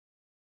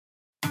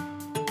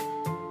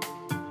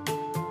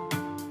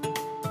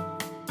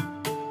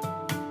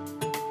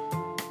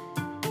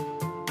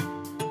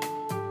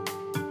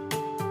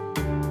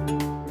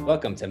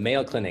Welcome to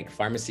Mayo Clinic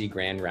Pharmacy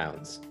Grand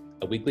Rounds,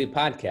 a weekly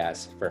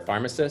podcast for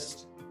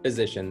pharmacists,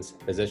 physicians,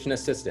 physician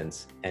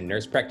assistants, and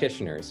nurse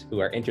practitioners who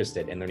are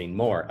interested in learning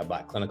more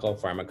about clinical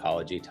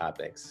pharmacology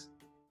topics.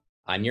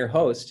 I'm your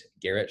host,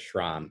 Garrett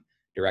Schramm,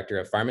 Director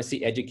of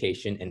Pharmacy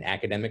Education and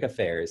Academic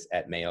Affairs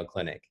at Mayo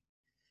Clinic.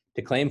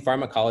 To claim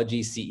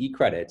pharmacology CE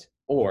credit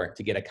or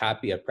to get a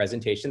copy of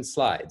presentation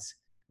slides,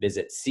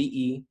 visit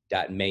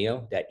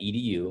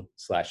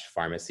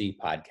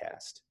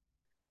ce.mayo.edu/pharmacypodcast.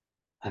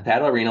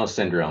 Hepatorenal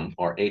syndrome,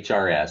 or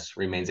HRS,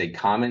 remains a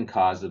common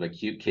cause of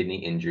acute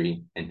kidney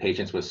injury in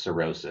patients with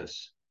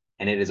cirrhosis,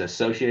 and it is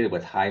associated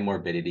with high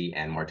morbidity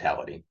and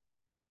mortality.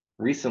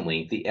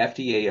 Recently, the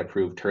FDA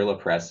approved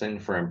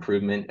Terlipressin for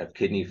improvement of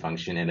kidney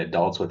function in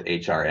adults with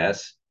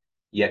HRS,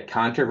 yet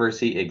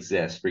controversy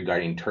exists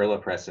regarding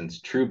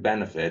Terlipressin's true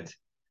benefit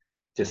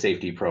to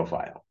safety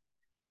profile.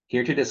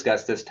 Here to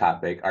discuss this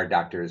topic are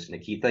Doctors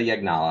Nikita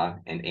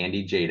Yagnala and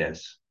Andy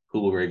Jadis, who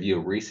will review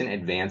recent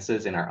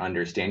advances in our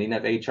understanding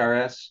of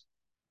HRS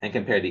and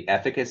compare the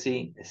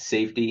efficacy,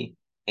 safety,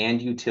 and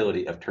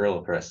utility of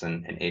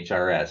Terlipressin and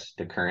HRS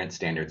to current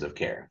standards of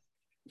care.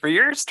 For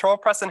years,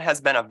 Terlipressin has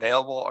been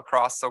available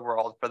across the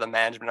world for the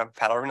management of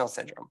hepatorenal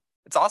syndrome.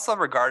 It's also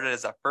regarded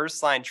as a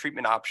first-line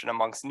treatment option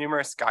amongst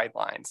numerous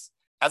guidelines.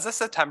 As of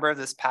September of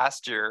this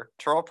past year,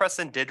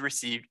 Terlipressin did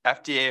receive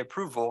FDA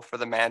approval for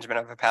the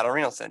management of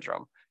hepatorenal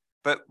syndrome.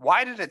 But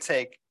why did it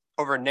take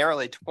over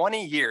nearly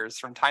 20 years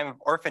from time of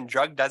orphan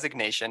drug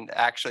designation to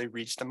actually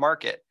reach the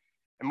market?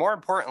 And more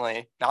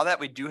importantly, now that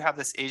we do have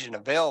this agent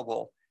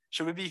available,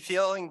 should we be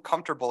feeling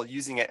comfortable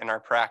using it in our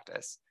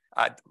practice?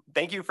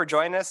 Thank you for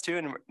joining us too.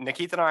 And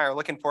Nikita and I are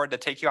looking forward to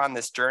take you on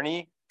this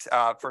journey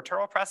for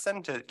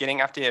Terlipressin to getting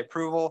FDA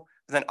approval.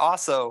 And then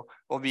also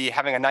we'll be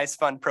having a nice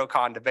fun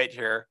pro-con debate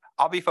here.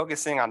 I'll be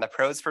focusing on the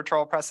pros for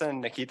Terlipressin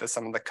and Nikita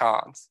some of the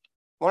cons.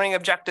 Learning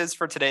objectives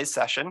for today's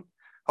session.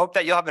 Hope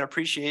that you'll have an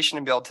appreciation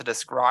and be able to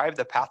describe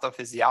the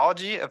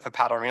pathophysiology of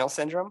hepatorenal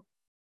syndrome.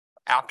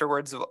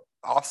 Afterwards,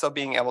 also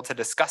being able to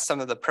discuss some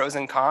of the pros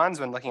and cons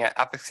when looking at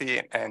efficacy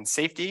and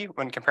safety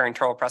when comparing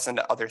Terlipressin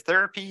to other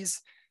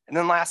therapies. And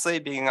then lastly,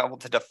 being able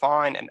to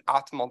define an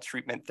optimal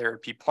treatment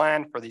therapy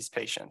plan for these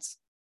patients.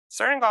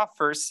 Starting off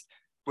first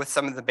with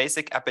some of the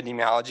basic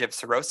epidemiology of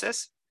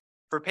cirrhosis.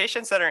 For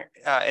patients that are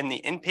in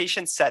the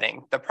inpatient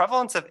setting, the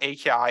prevalence of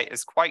AKI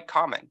is quite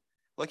common,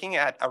 looking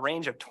at a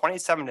range of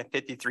 27 to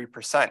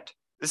 53%.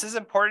 This is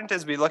important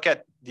as we look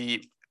at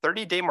the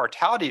 30-day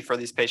mortality for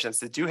these patients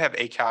that do have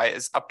AKI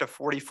is up to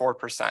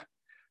 44%.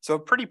 So a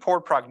pretty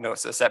poor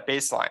prognosis at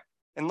baseline.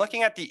 And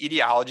looking at the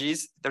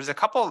etiologies, there's a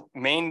couple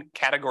main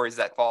categories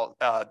that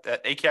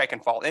that AKI can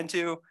fall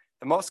into,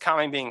 the most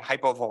common being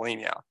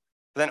hypovolemia.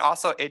 But then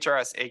also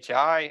HRS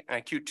AKI and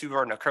acute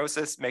tubular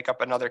necrosis make up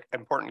another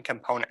important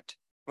component.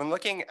 When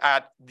looking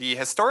at the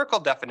historical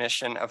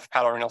definition of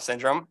hepatorenal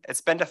syndrome,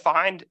 it's been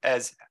defined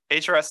as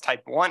HRS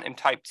type 1 and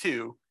type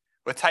 2,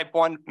 with type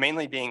 1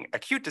 mainly being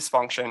acute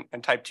dysfunction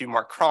and type 2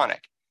 more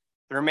chronic.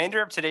 The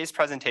remainder of today's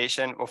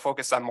presentation will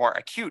focus on more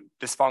acute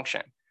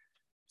dysfunction.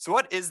 So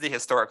what is the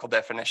historical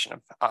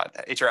definition of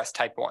HRS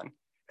type 1?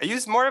 I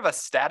used more of a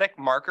static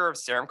marker of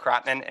serum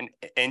creatinine and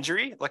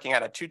injury, looking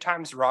at a 2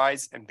 times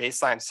rise in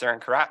baseline serum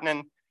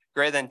creatinine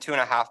greater than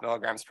 2.5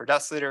 milligrams per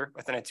deciliter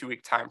within a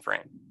 2-week time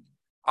frame.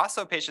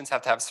 Also, patients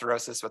have to have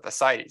cirrhosis with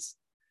ascites.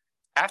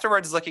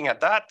 Afterwards, looking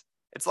at that,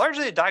 it's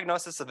largely a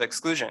diagnosis of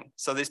exclusion.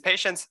 So these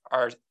patients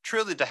are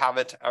truly to have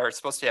it, are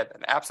supposed to have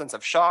an absence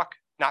of shock,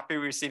 not be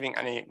receiving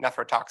any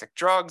nephrotoxic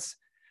drugs,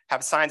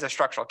 have signs of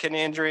structural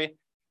kidney injury,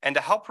 and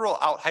to help rule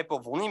out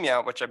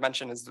hypovolemia, which I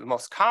mentioned is the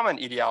most common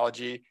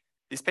etiology,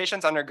 these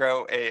patients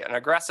undergo an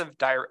aggressive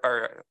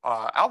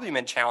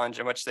albumin challenge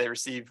in which they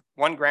receive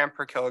 1 gram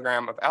per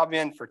kilogram of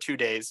albumin for 2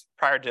 days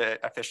prior to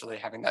officially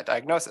having that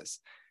diagnosis.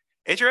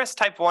 HRS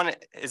type 1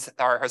 is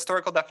our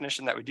historical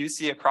definition that we do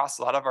see across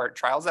a lot of our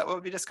trials that we'll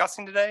be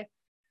discussing today.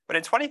 But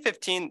in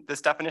 2015,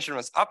 this definition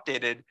was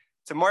updated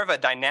to more of a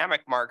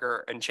dynamic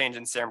marker and change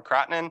in serum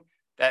creatinine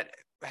that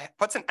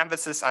puts an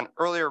emphasis on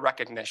earlier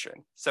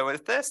recognition. So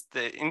with this,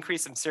 the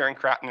increase in serum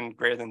creatinine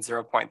greater than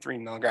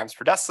 0.3 milligrams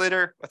per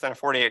deciliter within a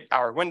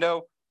 48-hour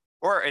window,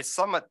 or a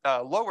somewhat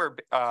lower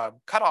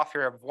cutoff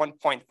here of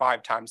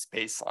 1.5 times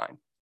baseline.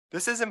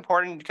 This is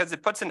important because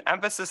it puts an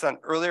emphasis on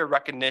earlier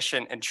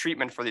recognition and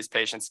treatment for these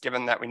patients,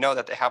 given that we know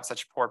that they have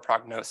such poor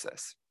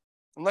prognosis.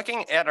 And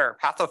looking at our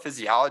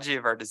pathophysiology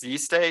of our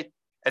disease state,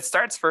 it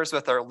starts first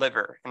with our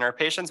liver. In our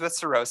patients with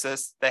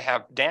cirrhosis, they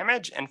have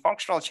damage and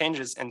functional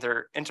changes in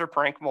their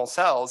interparenchymal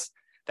cells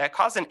that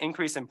cause an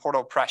increase in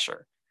portal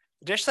pressure.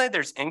 Additionally,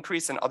 there's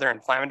increase in other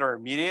inflammatory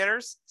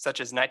mediators, such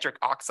as nitric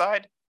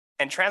oxide,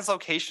 and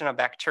translocation of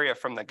bacteria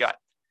from the gut.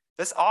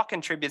 This all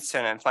contributes to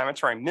an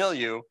inflammatory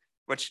milieu,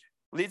 which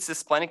leads to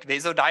splenic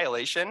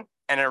vasodilation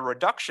and a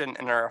reduction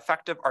in our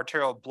effective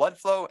arterial blood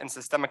flow and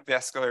systemic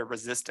vascular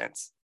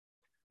resistance.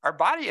 Our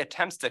body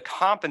attempts to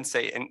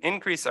compensate and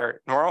increase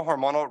our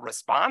neurohormonal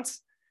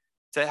response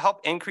to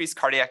help increase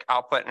cardiac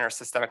output and our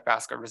systemic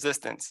vascular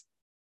resistance.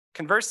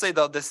 Conversely,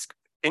 though, this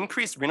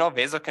increased renal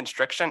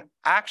vasoconstriction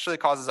actually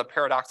causes a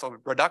paradoxical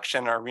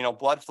reduction in our renal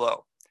blood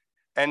flow.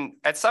 And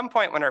at some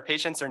point when our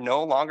patients are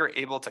no longer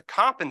able to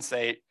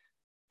compensate,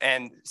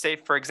 and say,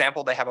 for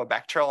example, they have a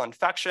bacterial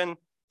infection,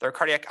 their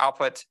cardiac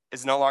output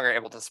is no longer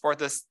able to support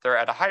this, they're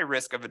at a high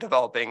risk of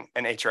developing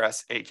an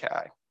HRS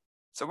AKI.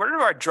 So where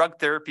do our drug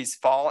therapies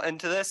fall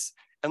into this?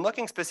 And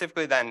looking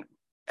specifically then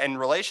in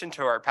relation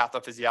to our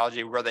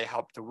pathophysiology, where they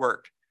help to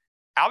work.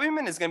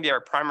 Albumin is going to be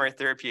our primary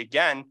therapy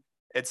again.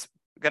 It's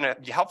going to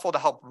be helpful to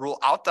help rule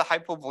out the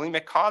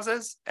hypovolemic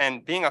causes,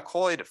 and being a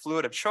colloid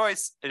fluid of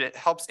choice, it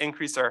helps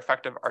increase our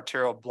effective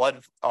arterial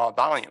blood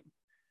volume.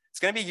 It's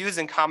going to be used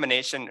in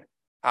combination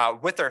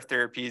with our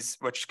therapies,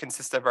 which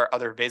consist of our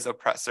other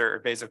vasopressor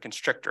or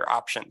vasoconstrictor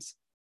options.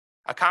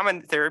 A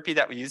common therapy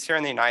that we use here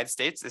in the United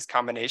States is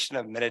combination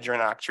of midodrine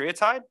and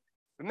octreotide,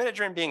 with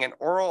midodrine being an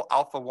oral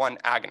alpha-1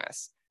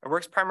 agonist. It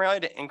works primarily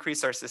to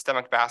increase our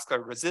systemic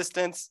vascular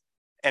resistance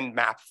and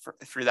MAP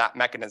through that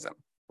mechanism,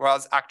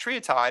 whereas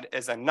octreotide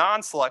is a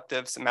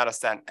non-selective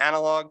somatostatin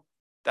analog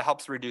that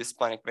helps reduce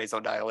splenic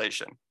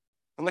vasodilation.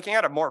 When looking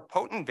at a more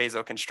potent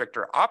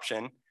vasoconstrictor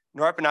option,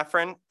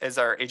 norepinephrine is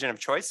our agent of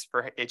choice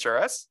for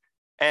HRS.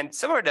 And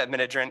similar to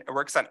midodrine, it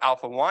works on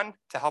alpha-1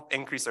 to help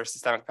increase our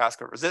systemic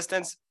vascular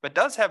resistance, but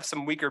does have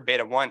some weaker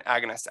beta-1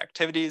 agonist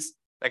activities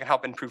that can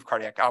help improve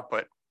cardiac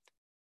output.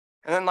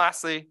 And then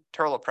lastly,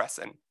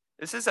 terlipressin.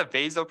 This is a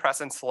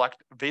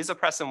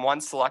vasopressin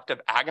 1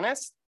 selective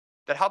agonist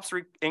that helps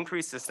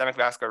increase systemic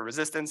vascular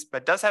resistance,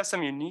 but does have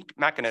some unique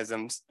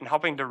mechanisms in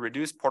helping to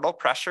reduce portal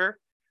pressure,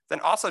 then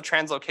also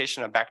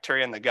translocation of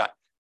bacteria in the gut.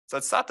 So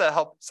it's thought to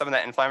help some of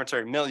that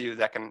inflammatory milieu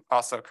that can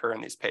also occur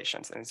in these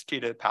patients, and it's key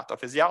to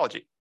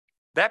pathophysiology.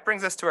 That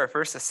brings us to our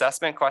first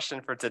assessment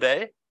question for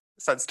today.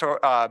 Since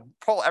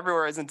poll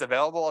everywhere isn't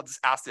available, I'll just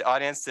ask the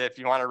audience if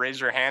you want to raise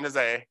your hand as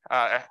I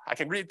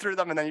can read through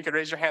them, and then you can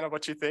raise your hand on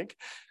what you think,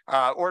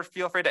 or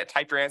feel free to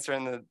type your answer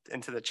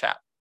into the chat.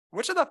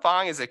 Which of the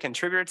following is a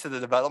contributor to the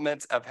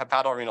development of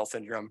hepatorenal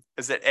syndrome?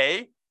 Is it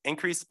A,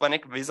 increased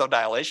splenic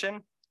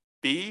vasodilation,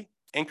 B,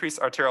 increased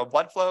arterial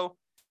blood flow,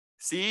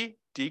 C,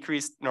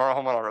 decreased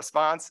neurohormonal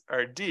response,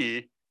 or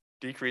D,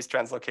 decreased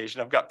translocation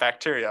of gut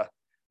bacteria?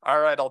 All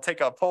right, I'll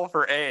take a poll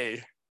for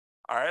A.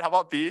 All right, how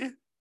about B,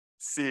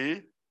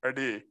 C, or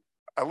D?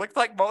 It looked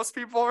like most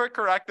people were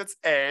correct. It's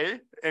A,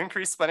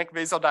 increased splenic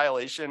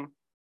vasodilation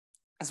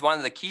is one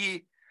of the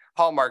key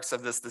hallmarks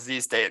of this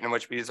disease state in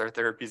which we use our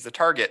therapies to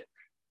target.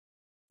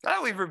 Now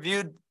that we've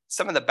reviewed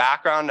some of the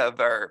background of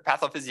our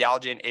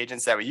pathophysiology and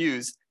agents that we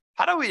use,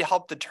 how do we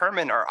help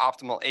determine our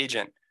optimal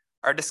agent?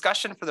 Our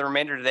discussion for the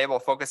remainder today will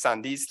focus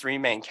on these three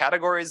main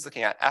categories,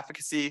 looking at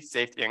efficacy,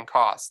 safety, and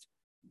cost.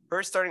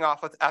 First, starting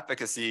off with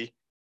efficacy,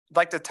 I'd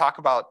like to talk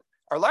about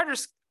our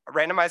largest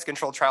randomized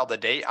controlled trial to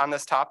date on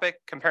this topic,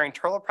 comparing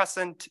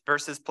terlipressin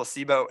versus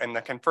placebo in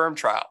the CONFIRM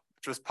trial,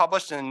 which was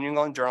published in the New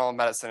England Journal of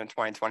Medicine in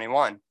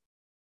 2021.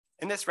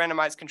 In this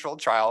randomized controlled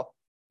trial,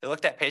 they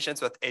looked at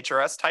patients with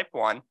HRS type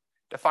 1,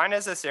 defined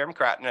as a serum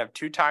creatinine of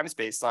 2 times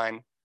baseline,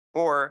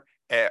 or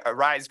a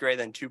rise greater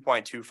than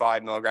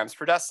 2.25 milligrams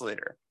per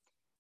deciliter.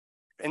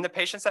 In the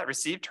patients that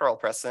received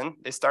terlipressin,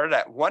 they started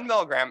at 1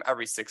 milligram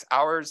every 6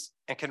 hours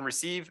and can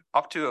receive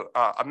up to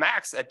a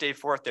max at day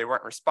 4 if they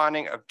weren't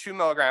responding of 2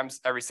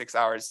 milligrams every 6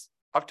 hours,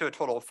 up to a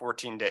total of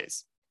 14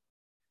 days.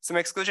 Some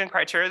exclusion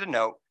criteria to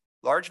note: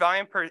 large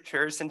volume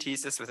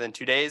paracentesis within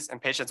 2 days,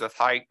 and patients with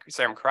high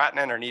serum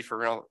creatinine or need for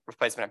renal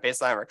replacement at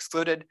baseline were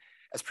excluded,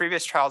 as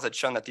previous trials had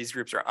shown that these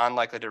groups are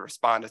unlikely to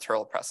respond to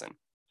terlipressin.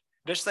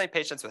 Additionally,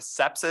 patients with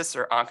sepsis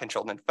or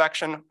uncontrolled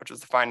infection, which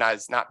was defined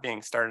as not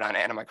being started on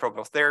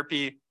antimicrobial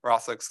therapy, were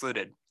also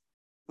excluded.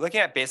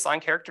 Looking at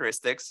baseline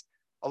characteristics,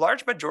 a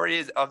large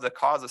majority of the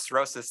cause of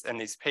cirrhosis in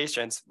these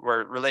patients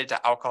were related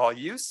to alcohol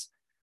use,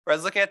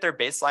 whereas looking at their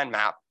baseline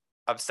MAP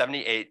of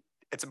 78,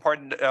 it's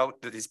important to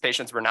note that these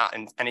patients were not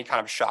in any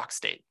kind of shock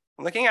state.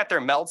 Looking at their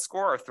MELD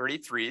score of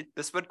 33,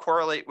 this would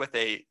correlate with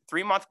a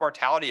 3-month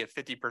mortality of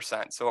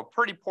 50%, so a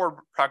pretty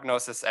poor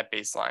prognosis at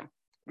baseline.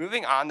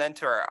 Moving on then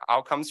to our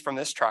outcomes from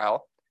this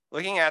trial,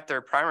 looking at their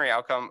primary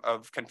outcome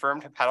of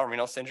confirmed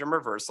hepatorenal syndrome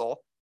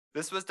reversal,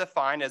 this was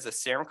defined as a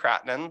serum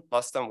creatinine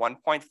less than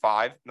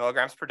 1.5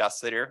 milligrams per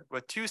deciliter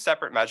with 2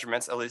 separate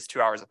measurements at least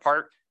 2 hours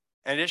apart,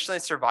 and additionally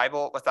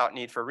survival without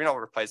need for renal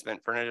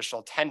replacement for an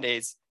additional 10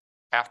 days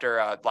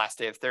after last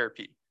day of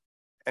therapy.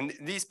 And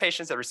these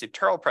patients that received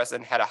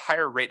terlipressin had a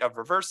higher rate of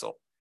reversal.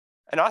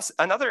 And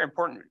another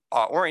important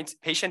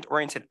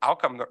patient-oriented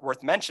outcome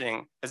worth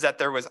mentioning is that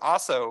there was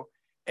also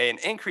an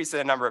increase in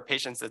the number of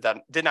patients that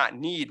did not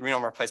need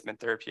renal replacement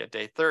therapy at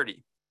day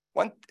 30.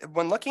 When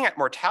looking at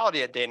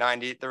mortality at day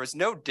 90, there was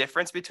no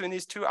difference between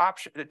these two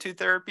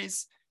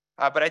therapies,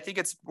 but I think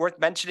it's worth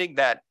mentioning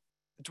that,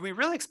 do we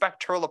really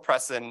expect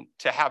terlipressin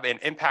to have an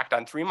impact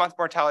on 3-month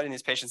mortality in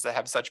these patients that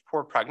have such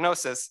poor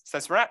prognosis,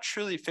 since we're not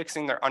truly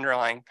fixing their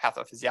underlying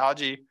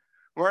pathophysiology?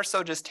 We're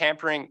so just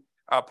tampering,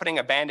 putting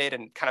a Band-Aid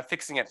and kind of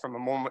fixing it from a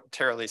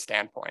momentarily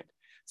standpoint.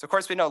 So of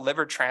course, we know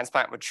liver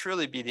transplant would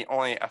truly be the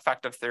only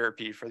effective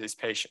therapy for these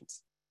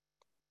patients.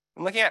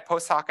 When looking at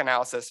post hoc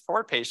analysis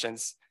for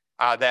patients,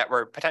 that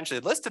were potentially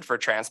listed for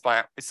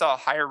transplant, we saw a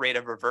higher rate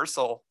of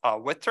reversal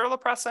with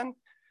terlipressin.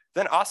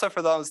 Then also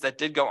for those that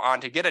did go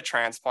on to get a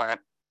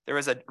transplant, there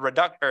was an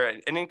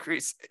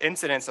increased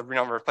incidence of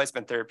renal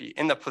replacement therapy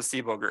in the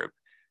placebo group.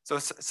 So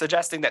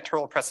suggesting that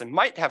terlipressin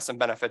might have some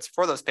benefits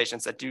for those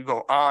patients that do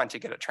go on to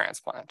get a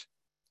transplant.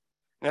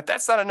 And if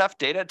that's not enough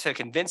data to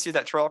convince you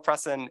that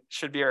terlipressin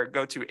should be our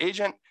go-to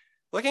agent,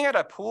 looking at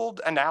a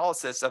pooled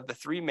analysis of the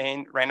 3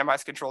 main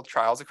randomized controlled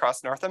trials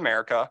across North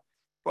America,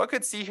 what we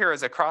could see here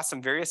is across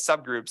some various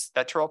subgroups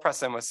that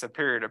terlipressin was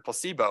superior to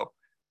placebo.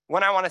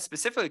 One I want to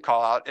specifically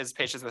call out is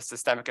patients with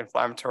systemic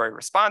inflammatory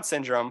response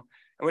syndrome,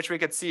 in which we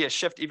could see a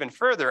shift even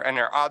further in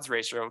our odds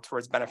ratio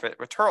towards benefit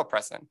with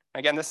terlipressin.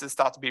 Again, this is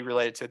thought to be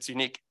related to its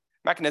unique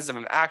mechanism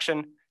of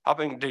action,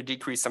 helping to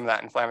decrease some of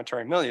that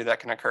inflammatory milieu that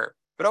can occur.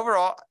 But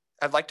overall,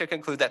 I'd like to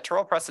conclude that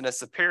terlipressin is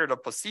superior to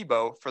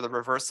placebo for the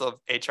reversal of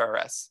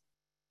HRS.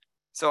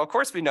 So of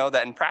course we know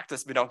that in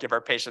practice, we don't give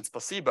our patients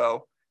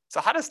placebo. So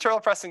how does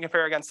terlipressin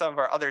compare against some of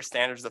our other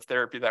standards of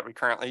therapy that we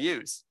currently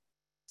use?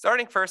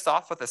 Starting first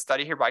off with a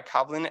study here by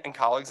Kovlin and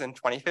colleagues in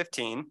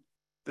 2015,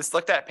 this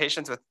looked at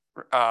patients with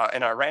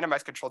in a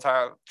randomized controlled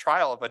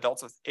trial of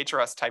adults with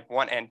HRS type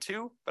 1 and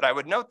 2, but I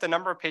would note the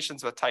number of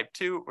patients with type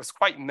 2 was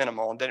quite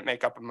minimal and didn't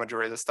make up a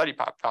majority of the study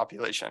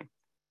population.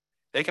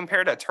 They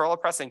compared a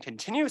terlipressin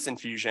continuous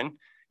infusion,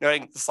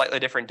 noting the slightly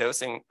different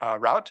dosing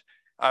route,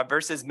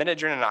 versus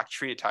midodrine and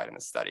octreotide in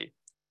the study.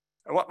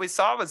 And what we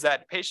saw was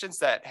that patients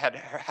that had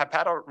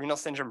hepatorenal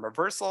syndrome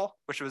reversal,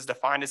 which was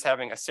defined as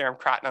having a serum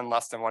creatinine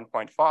less than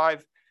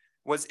 1.5,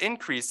 was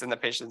increased in the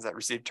patients that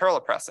received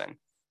terlipressin,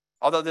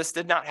 although this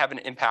did not have an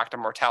impact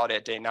on mortality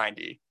at day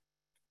 90.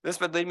 This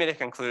would lead me to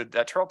conclude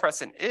that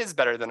terlipressin is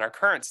better than our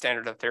current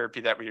standard of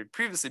therapy that we had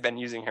previously been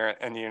using here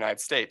in the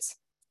United States.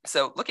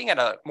 So looking at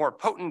a more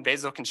potent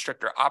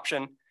vasoconstrictor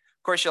option,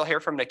 of course, you'll hear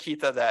from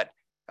Nikita that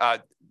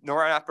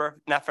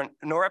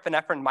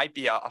norepinephrine might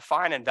be a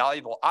fine and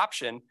valuable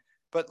option,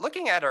 but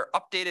looking at our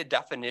updated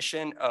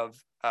definition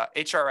of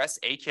HRS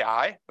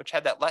AKI, which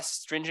had that less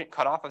stringent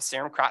cutoff of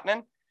serum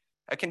creatinine,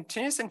 a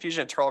continuous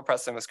infusion of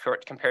terlipressin was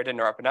compared to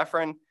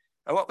norepinephrine.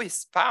 And what we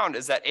found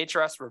is that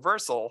HRS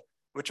reversal,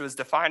 which was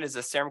defined as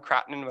a serum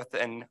creatinine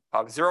within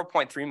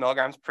 0.3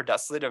 milligrams per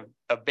deciliter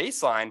of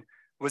baseline,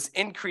 was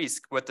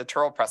increased with the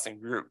terlipressin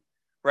group,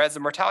 whereas the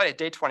mortality at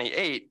day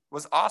 28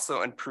 was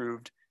also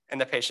improved in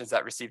the patients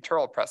that received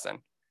terlipressin.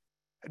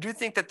 I do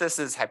think that this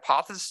is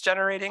hypothesis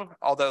generating,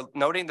 although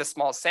noting the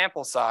small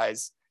sample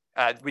size,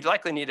 we'd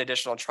likely need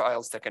additional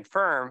trials to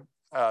confirm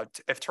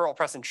if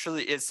terlipressin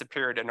truly is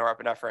superior to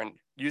norepinephrine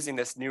using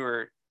this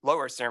newer,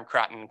 lower serum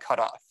creatinine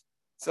cutoff.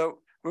 So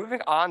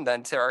moving on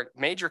then to our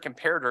major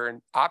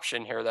comparator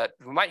option here that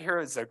we might hear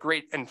is a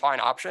great and fine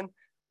option.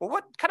 Well,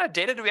 what kind of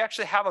data do we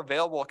actually have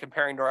available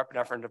comparing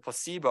norepinephrine to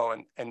placebo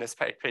in this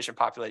patient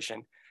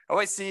population? What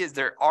we see is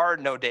there are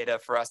no data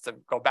for us to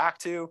go back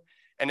to,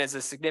 and is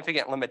a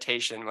significant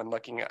limitation when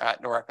looking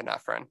at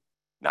norepinephrine.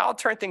 Now I'll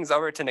turn things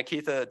over to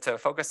Nikita to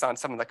focus on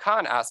some of the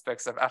con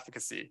aspects of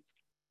efficacy.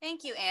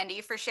 Thank you,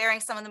 Andy, for sharing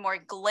some of the more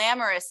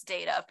glamorous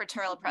data for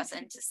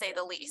terlipressin, to say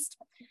the least.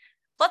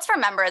 Let's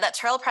remember that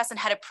terlipressin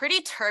had a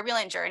pretty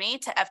turbulent journey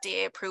to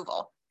FDA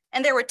approval.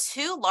 And there were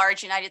 2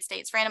 large United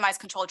States randomized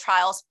controlled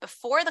trials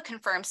before the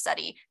confirmed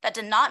study that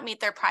did not meet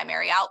their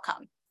primary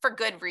outcome, for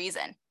good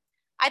reason.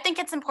 I think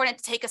it's important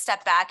to take a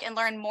step back and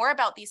learn more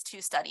about these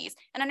 2 studies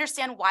and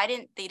understand why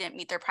they didn't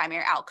meet their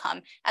primary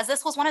outcome, as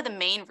this was one of the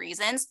main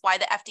reasons why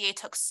the FDA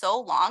took so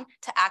long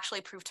to actually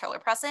approve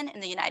terlipressin in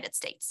the United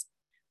States.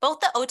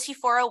 Both the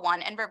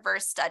OT401 and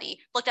REVERSE study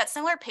looked at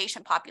similar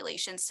patient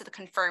populations to the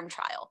confirmed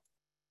trial.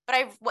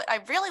 But what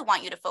I really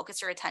want you to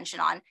focus your attention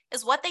on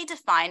is what they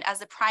defined as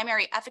the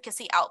primary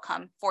efficacy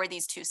outcome for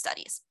these 2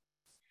 studies.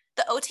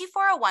 The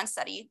OT401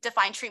 study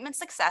defined treatment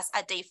success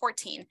at day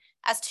 14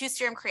 as 2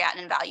 serum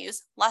creatinine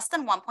values less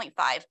than 1.5,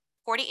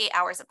 48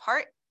 hours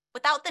apart,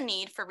 without the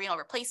need for renal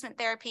replacement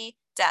therapy,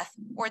 death,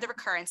 or the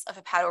recurrence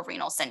of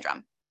hepatorenal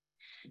syndrome.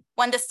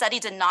 When the study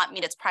did not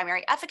meet its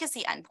primary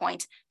efficacy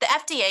endpoint, the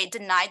FDA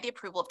denied the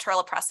approval of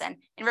terlipressin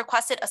and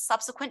requested a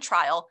subsequent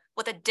trial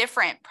with a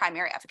different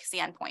primary efficacy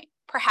endpoint,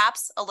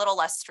 perhaps a little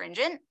less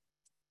stringent.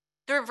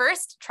 The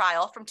REVERSE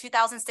trial from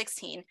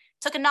 2016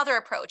 took another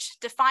approach,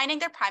 defining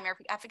their primary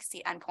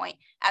efficacy endpoint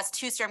as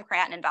 2 serum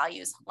creatinine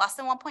values less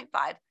than 1.5,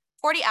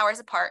 40 hours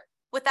apart,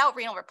 without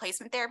renal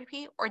replacement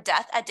therapy or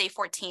death at day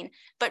 14,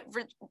 but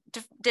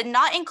did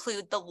not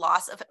include the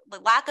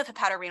lack of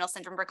hepatorenal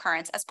syndrome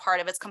recurrence as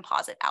part of its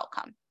composite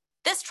outcome.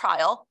 This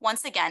trial,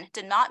 once again,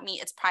 did not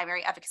meet its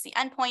primary efficacy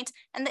endpoint,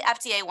 and the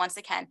FDA once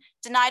again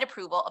denied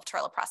approval of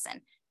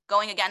terlipressin,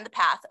 going again the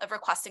path of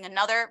requesting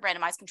another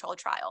randomized controlled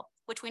trial,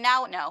 which we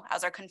now know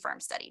as our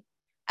confirmed study.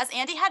 As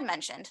Andy had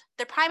mentioned,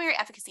 the primary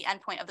efficacy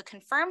endpoint of the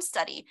confirmed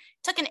study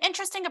took an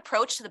interesting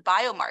approach to the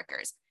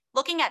biomarkers,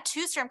 looking at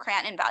 2 serum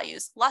creatinine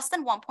values less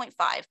than 1.5,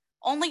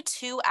 only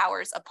 2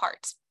 hours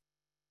apart.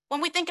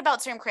 When we think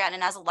about serum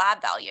creatinine as a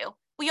lab value,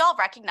 we all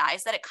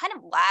recognize that it kind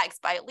of lags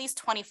by at least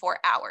 24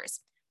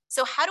 hours.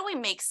 So how do we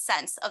make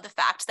sense of the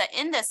fact that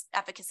in this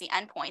efficacy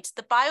endpoint,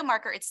 the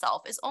biomarker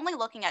itself is only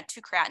looking at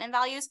 2 creatinine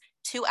values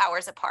 2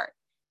 hours apart?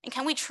 And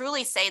can we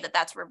truly say that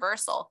that's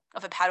reversal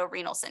of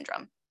hepatorenal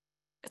syndrome?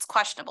 It's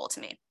questionable to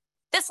me.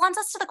 This lends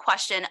us to the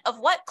question of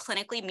what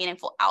clinically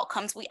meaningful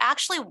outcomes we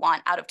actually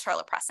want out of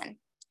terlipressin.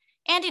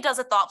 Andy does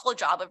a thoughtful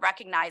job of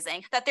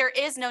recognizing that there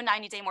is no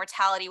 90-day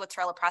mortality with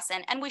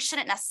terlipressin, and we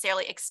shouldn't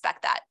necessarily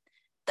expect that.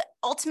 The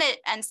ultimate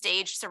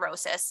end-stage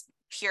cirrhosis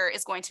here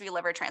is going to be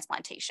liver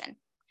transplantation.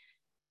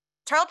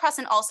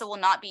 Terlipressin also will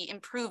not be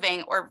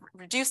improving or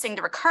reducing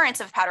the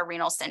recurrence of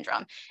hepatorenal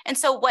syndrome. And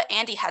so what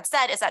Andy had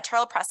said is that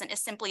terlipressin is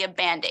simply a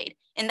Band-Aid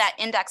in that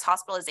index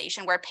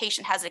hospitalization where a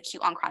patient has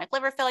acute on chronic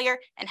liver failure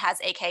and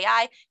has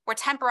AKI. We're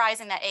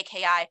temporizing that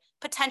AKI,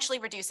 potentially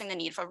reducing the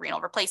need for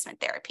renal replacement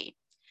therapy.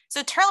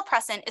 So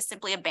terlipressin is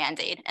simply a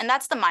Band-Aid, and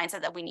that's the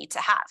mindset that we need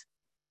to have.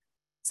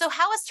 So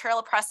how is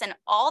terlipressin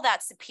all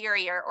that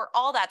superior or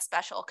all that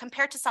special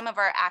compared to some of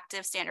our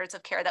active standards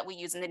of care that we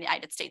use in the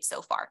United States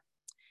so far?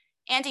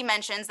 Andy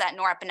mentions that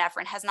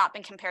norepinephrine has not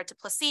been compared to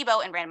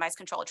placebo in randomized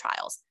controlled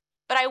trials.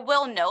 But I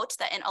will note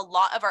that in a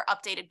lot of our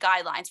updated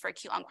guidelines for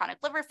acute on chronic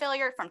liver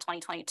failure from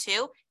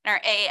 2022 and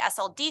our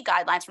AASLD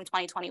guidelines from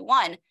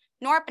 2021,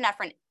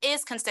 norepinephrine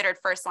is considered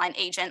first-line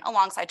agent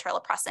alongside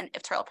terlipressin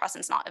if terlipressin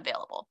is not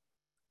available.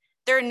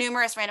 There are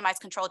numerous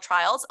randomized controlled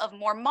trials of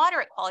more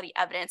moderate quality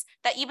evidence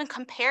that even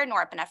compare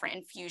norepinephrine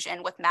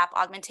infusion with MAP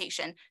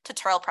augmentation to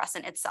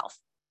terlipressin itself.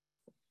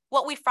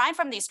 What we find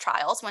from these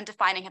trials when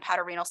defining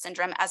hepatorenal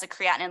syndrome as a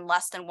creatinine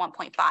less than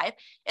 1.5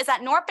 is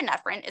that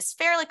norepinephrine is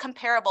fairly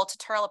comparable to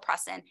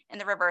terlipressin in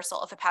the reversal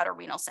of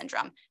hepatorenal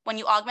syndrome when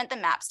you augment the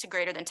MAPs to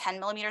greater than 10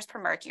 millimeters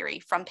per mercury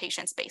from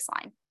patient's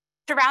baseline.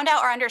 To round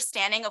out our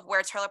understanding of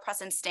where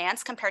terlipressin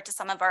stands compared to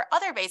some of our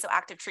other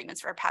vasoactive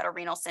treatments for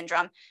hepatorenal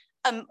syndrome,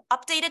 an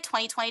updated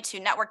 2022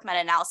 network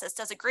meta-analysis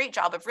does a great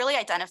job of really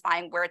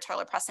identifying where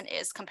terlipressin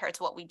is compared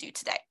to what we do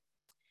today.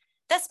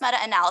 This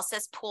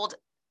meta-analysis pooled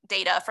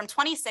data from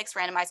 26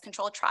 randomized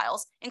controlled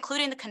trials,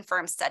 including the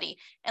CONFIRM study,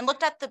 and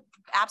looked at the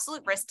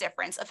absolute risk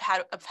difference of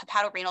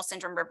hepatorenal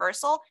syndrome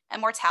reversal and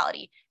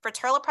mortality for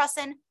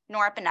terlipressin,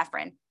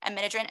 norepinephrine, and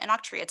midodrine and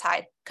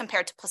octreotide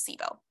compared to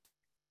placebo.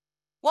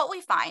 What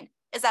we find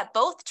is that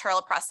both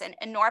terlipressin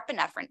and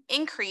norepinephrine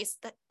increase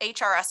the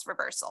HRS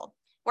reversal,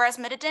 whereas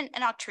midodrine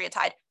and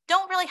octreotide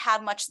don't really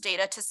have much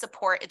data to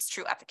support its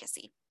true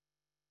efficacy.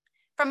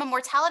 From a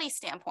mortality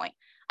standpoint,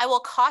 I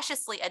will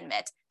cautiously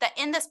admit that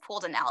in this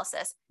pooled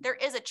analysis, there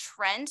is a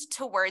trend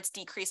towards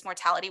decreased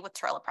mortality with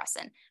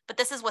terlipressin, but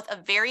this is with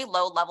a very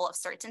low level of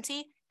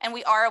certainty, and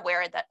we are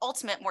aware that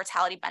ultimate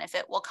mortality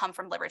benefit will come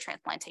from liver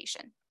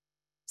transplantation.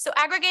 So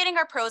aggregating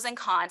our pros and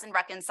cons and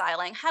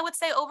reconciling, I would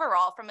say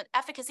overall, from an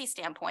efficacy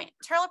standpoint,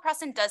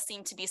 terlipressin does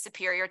seem to be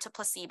superior to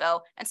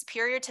placebo and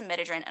superior to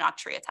midodrine and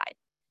octreotide.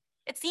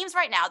 It seems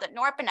right now that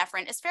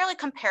norepinephrine is fairly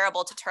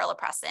comparable to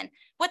terlipressin,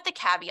 with the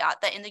caveat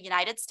that in the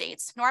United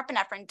States,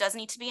 norepinephrine does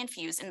need to be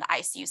infused in the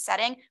ICU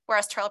setting,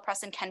 whereas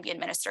terlipressin can be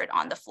administered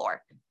on the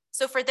floor.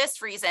 So for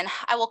this reason,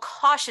 I will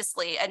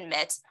cautiously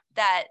admit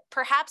that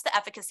perhaps the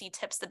efficacy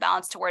tips the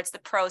balance towards the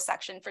pro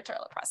section for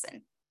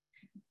terlipressin.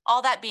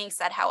 All that being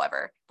said,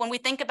 however, when we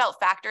think about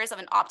factors of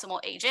an optimal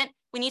agent,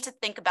 we need to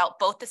think about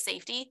both the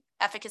safety,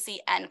 efficacy,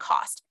 and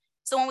cost.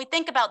 So when we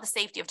think about the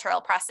safety of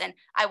terlipressin,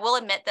 I will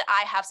admit that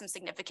I have some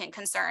significant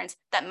concerns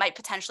that might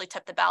potentially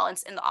tip the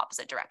balance in the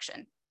opposite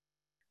direction.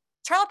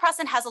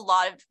 Terlipressin has a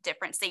lot of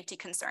different safety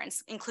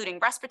concerns, including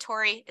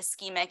respiratory,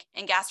 ischemic,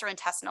 and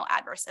gastrointestinal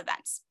adverse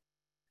events.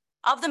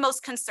 Of the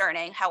most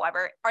concerning,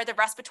 however, are the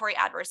respiratory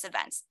adverse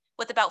events,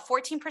 with about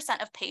 14%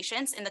 of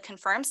patients in the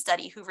CONFIRM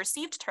study who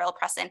received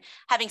terlipressin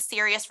having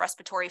serious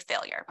respiratory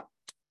failure.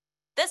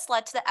 This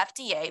led to the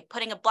FDA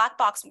putting a black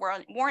box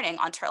warning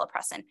on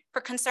terlipressin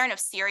for concern of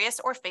serious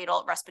or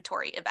fatal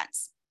respiratory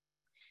events.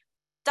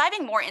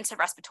 Diving more into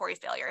respiratory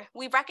failure,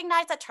 we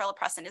recognize that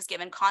terlipressin is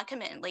given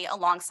concomitantly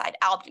alongside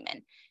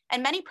albumin,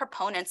 and many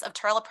proponents of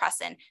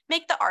terlipressin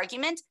make the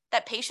argument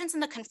that patients in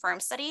the CONFIRM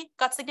study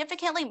got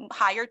significantly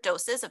higher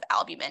doses of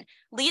albumin,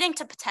 leading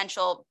to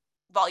potential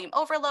volume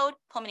overload,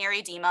 pulmonary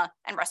edema,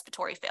 and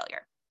respiratory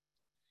failure.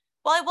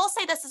 While I will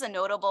say this is a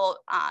notable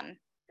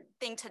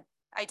thing to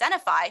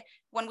identify,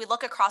 when we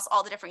look across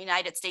all the different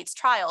United States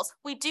trials,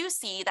 we do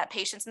see that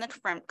patients in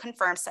the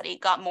CONFIRM study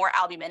got more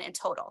albumin in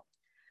total.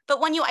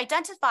 But when you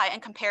identify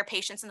and compare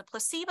patients in the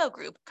placebo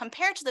group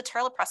compared to the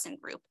terlipressin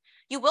group,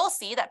 you will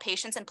see that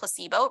patients in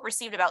placebo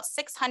received about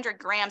 600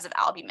 grams of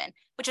albumin,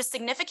 which is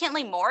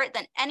significantly more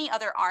than any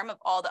other arm of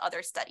all the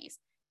other studies.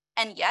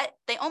 And yet,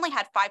 they only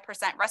had 5%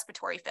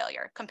 respiratory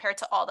failure compared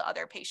to all the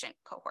other patient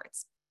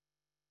cohorts.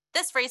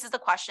 This raises the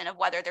question of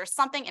whether there's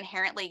something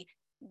inherently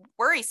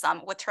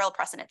worrisome with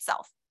terlipressin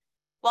itself.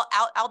 While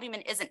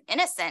albumin isn't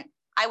innocent,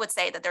 I would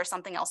say that there's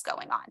something else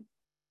going on.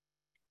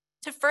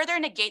 To further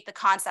negate the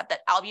concept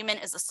that albumin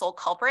is the sole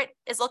culprit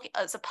is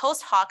a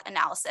post hoc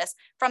analysis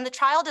from the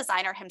trial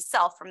designer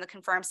himself from the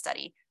CONFIRM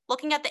study,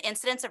 looking at the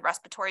incidence of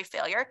respiratory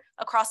failure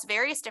across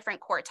various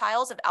different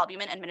quartiles of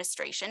albumin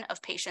administration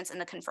of patients in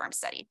the CONFIRM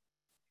study.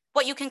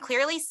 What you can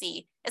clearly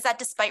see is that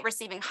despite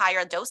receiving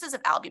higher doses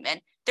of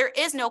albumin, there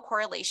is no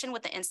correlation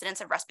with the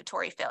incidence of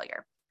respiratory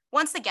failure.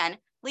 Once again,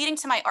 leading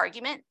to my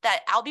argument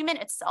that albumin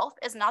itself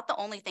is not the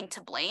only thing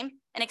to blame,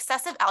 and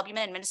excessive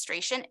albumin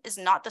administration is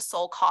not the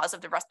sole cause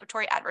of the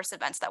respiratory adverse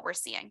events that we're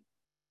seeing.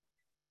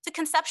 To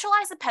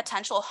conceptualize the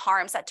potential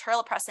harms that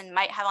terlipressin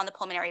might have on the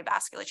pulmonary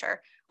vasculature,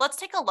 let's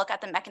take a look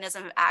at the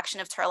mechanism of action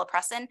of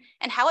terlipressin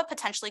and how it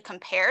potentially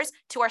compares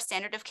to our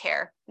standard of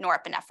care,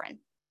 norepinephrine.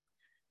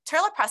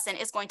 Terlipressin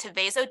is going to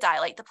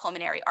vasodilate the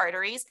pulmonary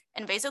arteries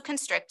and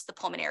vasoconstrict the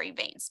pulmonary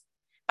veins.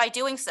 By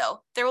doing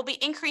so, there will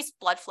be increased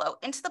blood flow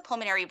into the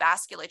pulmonary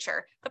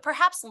vasculature, but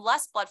perhaps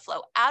less blood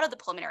flow out of the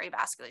pulmonary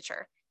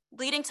vasculature,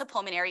 leading to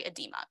pulmonary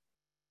edema.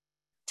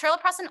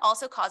 Terlipressin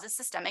also causes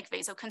systemic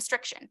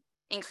vasoconstriction,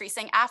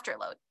 increasing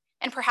afterload,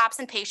 and perhaps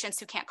in patients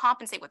who can't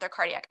compensate with their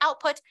cardiac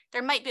output,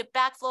 there might be a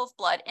backflow of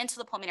blood into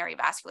the pulmonary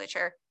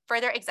vasculature,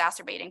 further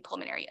exacerbating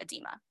pulmonary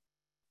edema.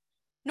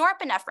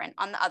 Norepinephrine,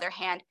 on the other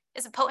hand,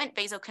 is a potent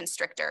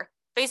vasoconstrictor,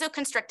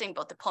 vasoconstricting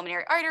both the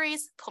pulmonary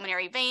arteries,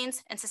 pulmonary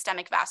veins, and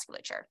systemic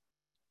vasculature.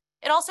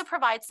 It also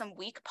provides some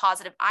weak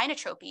positive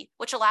inotropy,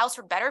 which allows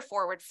for better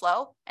forward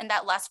flow and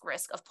that less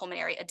risk of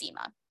pulmonary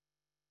edema.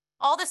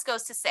 All this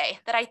goes to say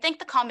that I think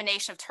the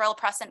combination of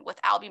terlipressin with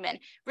albumin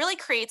really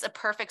creates a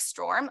perfect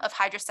storm of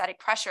hydrostatic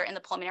pressure in the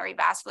pulmonary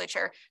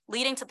vasculature,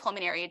 leading to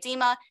pulmonary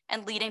edema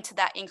and leading to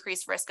that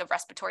increased risk of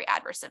respiratory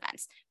adverse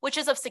events, which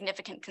is of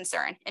significant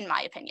concern in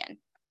my opinion.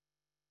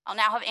 I'll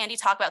now have Andy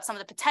talk about some of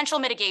the potential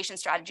mitigation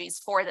strategies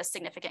for this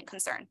significant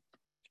concern.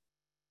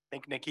 I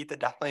think Nikita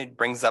definitely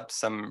brings up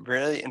some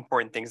really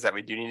important things that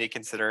we do need to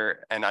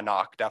consider, and a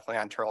knock definitely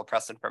on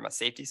terlipressin from a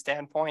safety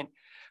standpoint.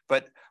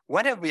 But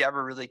when have we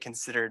ever really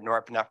considered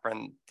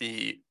norepinephrine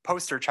the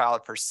poster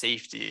child for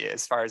safety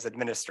as far as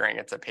administering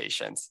it to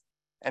patients?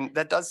 And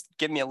that does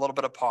give me a little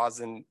bit of pause.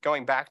 And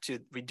going back to,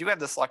 we do have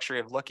this luxury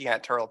of looking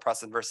at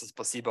terlipressin versus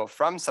placebo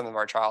from some of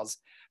our trials,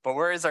 but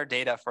where is our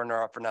data for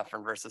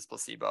norepinephrine versus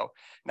placebo?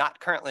 Not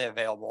currently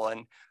available.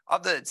 And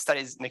of the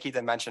studies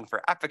Nikita mentioned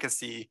for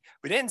efficacy,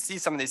 we didn't see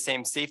some of these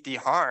same safety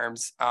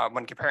harms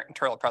when comparing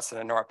terlipressin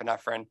and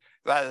norepinephrine,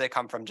 rather they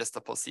come from just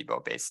the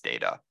placebo-based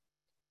data.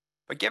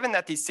 But given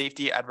that these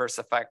safety adverse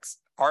effects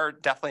are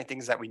definitely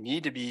things that we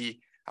need to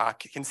be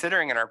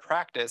considering in our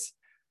practice,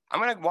 I'm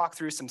going to walk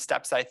through some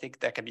steps I think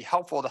that can be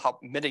helpful to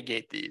help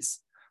mitigate these.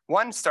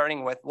 One,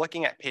 starting with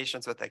looking at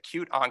patients with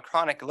acute on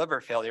chronic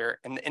liver failure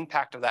and the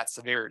impact of that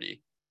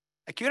severity.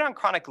 Acute on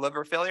chronic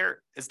liver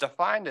failure is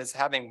defined as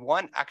having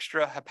one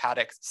extra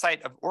hepatic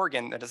site of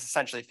organ that is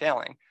essentially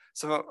failing.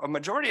 So a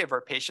majority of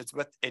our patients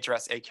with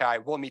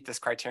HRS-AKI will meet this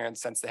criterion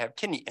since they have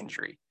kidney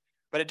injury.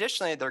 But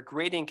additionally, their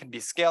grading can be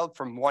scaled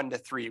from 1 to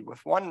 3, with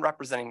 1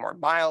 representing more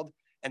mild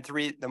and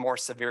 3 the more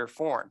severe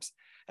forms.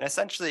 And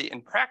essentially,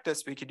 in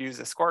practice, we could use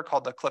a score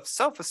called the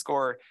Cliff-Sofa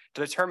score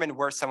to determine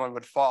where someone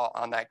would fall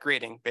on that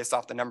grading based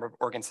off the number of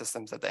organ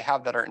systems that they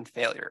have that are in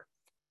failure.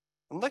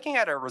 And looking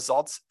at our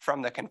results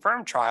from the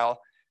confirmed trial,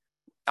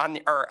 on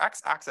our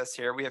x-axis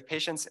here, we have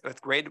patients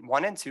with grade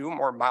 1 and 2,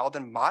 more mild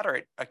and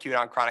moderate acute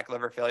on chronic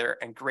liver failure,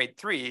 and grade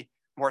 3,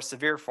 more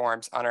severe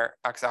forms on our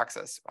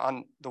x-axis.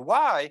 On the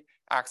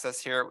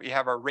y-axis here, we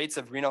have our rates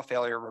of renal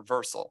failure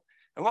reversal.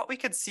 And what we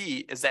could see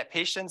is that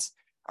patients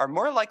are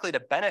more likely to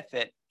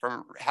benefit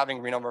from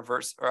having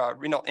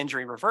renal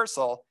injury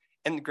reversal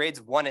in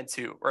grades 1 and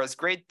 2, whereas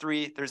grade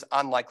 3, there's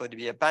unlikely to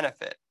be a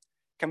benefit.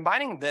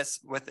 Combining this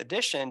with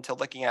addition to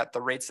looking at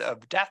the rates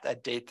of death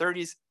at day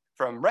 30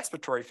 from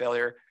respiratory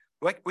failure,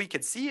 what we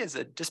could see is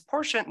a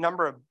disproportionate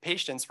number of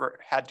patients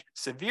had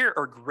severe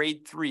or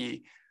grade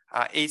 3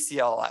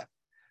 ACLF.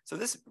 So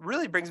this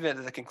really brings me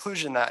to the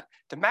conclusion that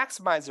to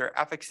maximize their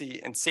efficacy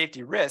and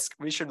safety risk,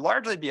 we should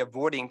largely be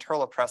avoiding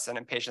terlipressin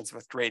in patients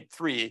with grade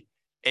 3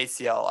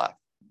 ACLF.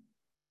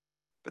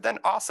 But then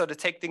also to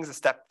take things a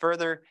step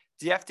further,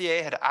 the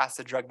FDA had asked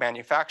the drug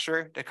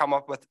manufacturer to come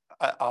up with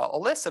a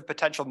list of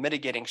potential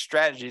mitigating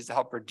strategies to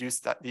help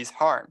reduce these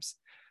harms.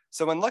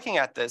 So when looking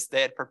at this,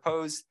 they had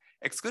proposed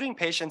excluding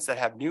patients that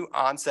have new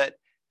onset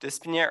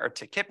dyspnea or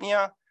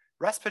tachypnea,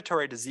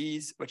 respiratory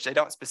disease, which they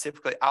don't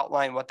specifically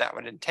outline what that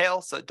would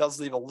entail. So it does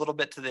leave a little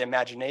bit to the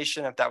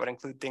imagination if that would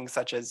include things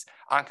such as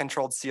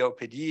uncontrolled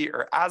COPD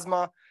or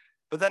asthma,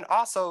 but then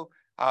also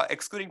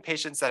excluding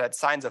patients that had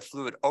signs of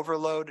fluid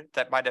overload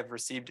that might have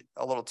received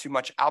a little too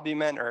much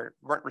albumin or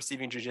weren't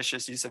receiving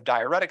judicious use of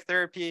diuretic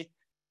therapy,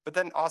 but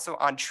then also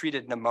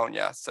untreated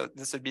pneumonia. So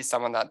this would be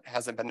someone that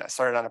hasn't been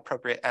started on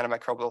appropriate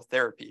antimicrobial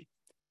therapy.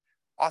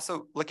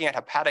 Also looking at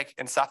hepatic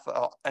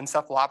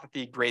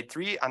encephalopathy grade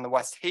 3 on the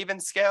West Haven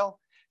scale,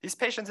 these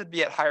patients would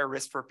be at higher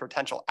risk for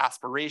potential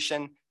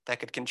aspiration that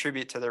could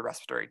contribute to their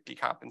respiratory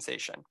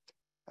decompensation.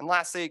 And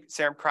lastly,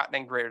 serum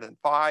creatinine greater than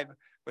 5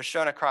 was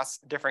shown across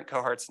different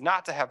cohorts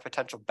not to have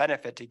potential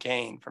benefit to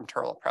gain from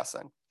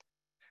terlipressin.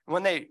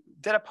 When they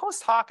did a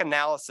post hoc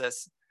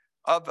analysis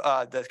of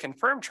the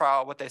confirmed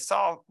trial, what they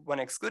saw when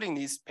excluding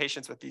these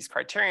patients with these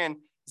criterion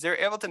is they were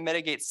able to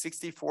mitigate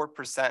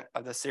 64%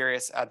 of the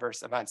serious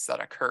adverse events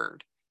that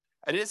occurred.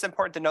 It is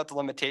important to note the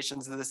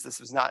limitations of this. This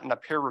was not in a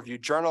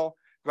peer-reviewed journal,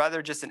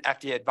 rather just an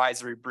FDA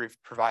advisory brief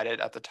provided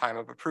at the time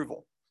of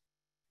approval.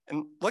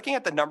 And looking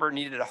at the number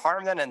needed to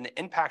harm then and the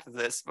impact of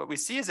this, what we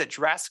see is it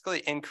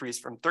drastically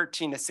increased from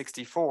 13 to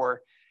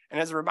 64. And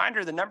as a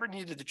reminder, the number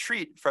needed to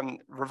treat from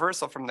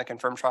reversal from the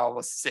confirmed trial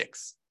was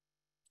 6.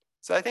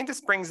 So I think this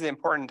brings the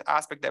important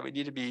aspect that we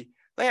need to be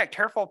looking at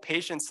careful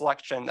patient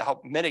selection to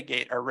help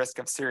mitigate our risk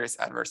of serious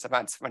adverse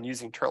events when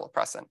using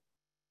terlipressin.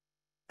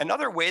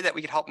 Another way that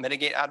we could help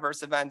mitigate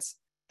adverse events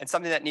and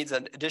something that needs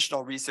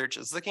additional research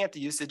is looking at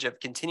the usage of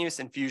continuous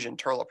infusion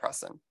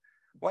terlipressin.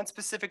 One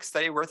specific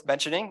study worth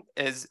mentioning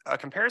is a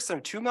comparison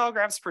of 2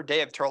 milligrams per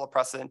day of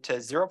terlipressin to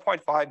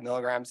 0.5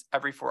 milligrams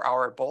every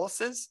 4-hour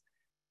boluses.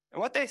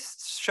 And what they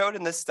showed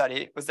in this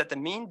study was that the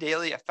mean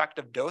daily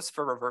effective dose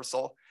for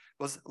reversal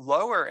was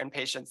lower in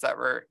patients that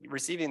were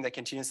receiving the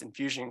continuous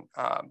infusion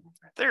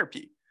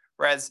therapy,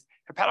 whereas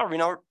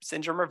hepatorenal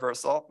syndrome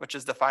reversal, which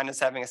is defined as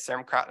having a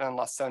serum creatinine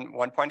less than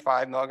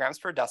 1.5 milligrams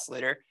per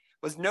deciliter,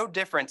 was no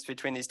difference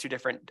between these two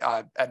different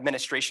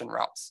administration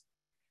routes.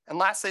 And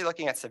lastly,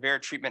 looking at severe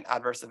treatment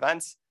adverse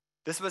events,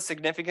 this was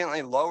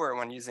significantly lower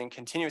when using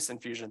continuous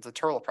infusions of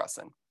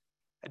terlipressin.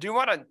 I do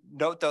want to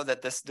note, though,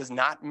 that this does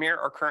not mirror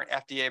our current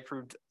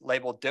FDA-approved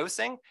label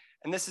dosing,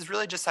 and this is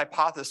really just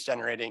hypothesis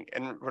generating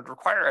and would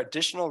require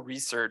additional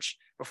research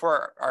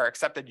before our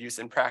accepted use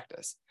in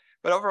practice.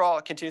 But overall,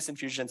 continuous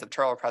infusions of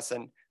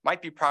terlipressin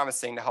might be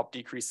promising to help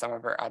decrease some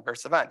of our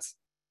adverse events.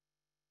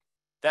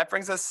 That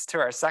brings us to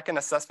our second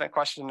assessment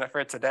question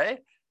for today.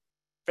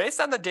 Based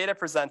on the data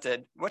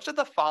presented, which of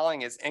the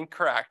following is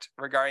incorrect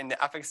regarding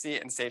the efficacy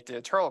and safety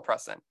of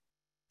terlipressin?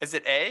 Is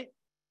it A,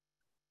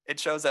 it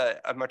shows a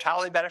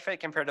mortality benefit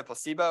compared to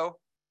placebo?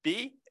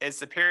 B, is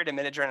superior to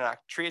midodrine and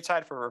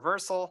octreotide for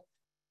reversal?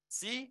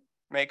 C,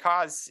 may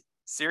cause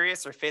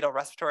serious or fatal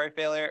respiratory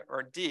failure?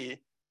 Or D,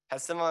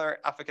 has similar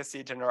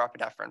efficacy to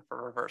norepinephrine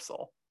for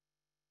reversal?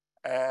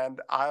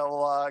 And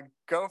I'll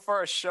go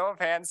for a show of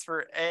hands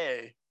for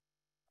A.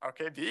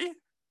 Okay, B,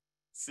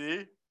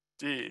 C,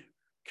 D.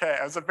 Okay,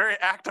 it was a very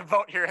active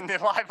vote here in the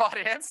live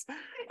audience,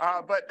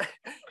 but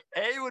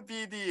A would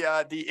be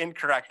the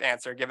incorrect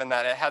answer, given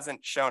that it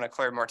hasn't shown a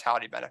clear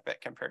mortality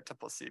benefit compared to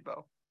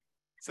placebo.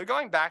 So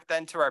going back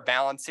then to our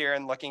balance here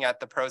and looking at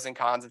the pros and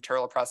cons of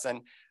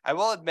terlipressin, I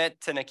will admit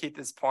to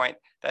Nikita's point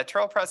that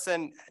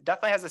terlipressin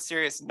definitely has a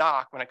serious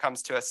knock when it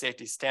comes to a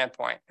safety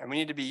standpoint, and we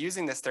need to be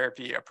using this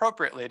therapy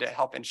appropriately to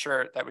help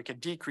ensure that we could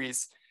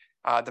decrease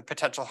the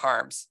potential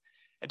harms.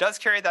 It does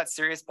carry that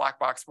serious black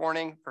box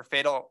warning for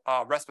fatal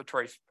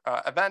respiratory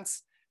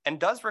events and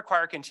does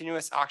require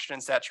continuous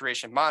oxygen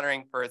saturation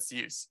monitoring for its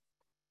use.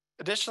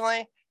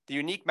 Additionally, the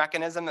unique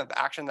mechanism of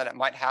action that it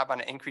might have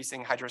on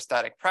increasing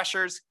hydrostatic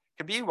pressures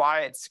could be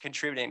why it's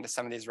contributing to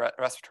some of these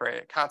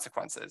respiratory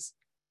consequences.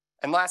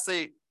 And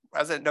lastly,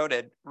 as I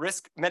noted,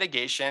 risk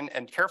mitigation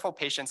and careful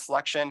patient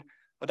selection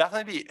will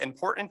definitely be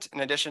important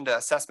in addition to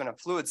assessment of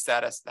fluid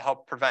status to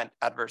help prevent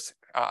adverse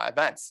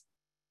events.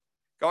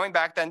 Going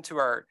back then to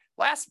our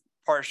last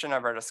portion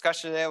of our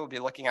discussion today, we'll be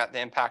looking at the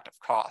impact of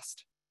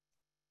cost.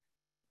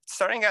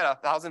 Starting at a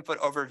 1,000-foot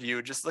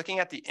overview, just looking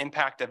at the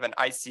impact of an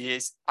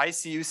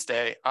ICU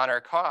stay on our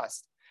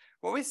cost,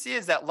 what we see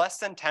is that less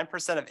than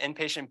 10% of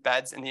inpatient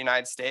beds in the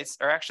United States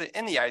are actually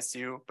in the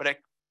ICU, but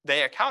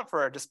they account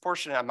for a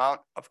disproportionate amount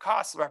of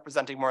costs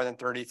representing more than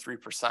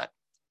 33%.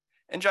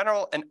 In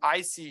general, an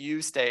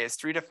ICU stay is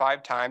 3 to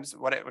 5 times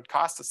what it would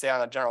cost to stay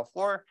on the general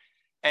floor,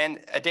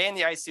 and a day in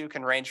the ICU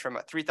can range from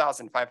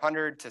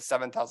 $3,500 to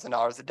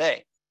 $7,000 a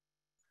day.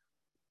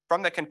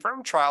 From the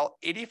confirmed trial,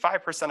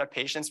 85% of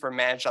patients were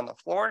managed on the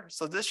floor,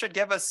 so this should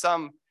give us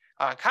some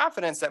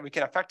confidence that we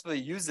can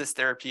effectively use this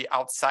therapy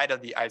outside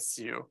of the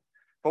ICU.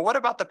 But what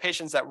about the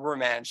patients that were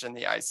managed in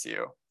the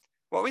ICU?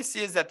 What we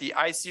see is that the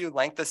ICU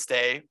length of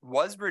stay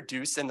was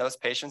reduced in those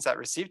patients that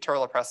received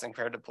terlipressin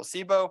compared to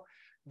placebo.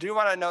 Do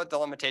want to note the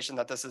limitation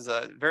that this is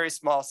a very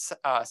small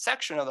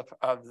section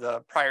of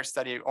the prior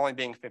study, only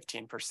being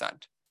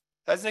 15%.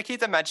 As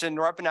Nikita mentioned,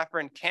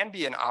 norepinephrine can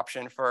be an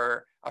option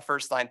for a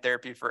first-line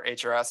therapy for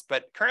HRS,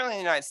 but currently in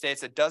the United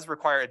States, it does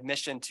require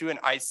admission to an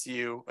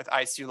ICU with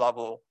ICU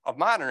level of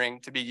monitoring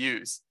to be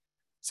used.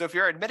 So if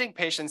you're admitting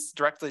patients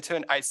directly to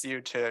an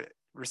ICU to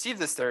receive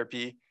this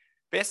therapy,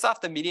 based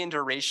off the median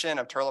duration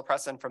of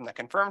terlipressin from the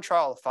confirmed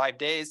trial of 5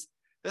 days,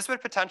 this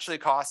would potentially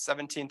cost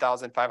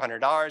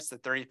 $17,500 to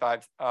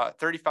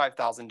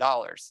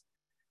 $35,000.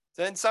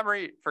 So in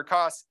summary, for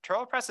costs,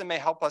 terlipressin may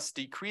help us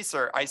decrease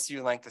our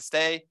ICU length of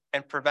stay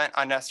and prevent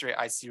unnecessary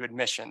ICU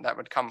admission that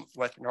would come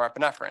with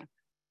norepinephrine.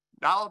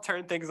 Now I'll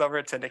turn things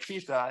over to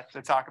Nikita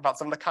to talk about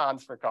some of the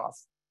cons for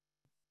costs.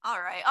 All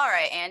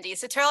right, Andy.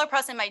 So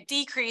terlipressin might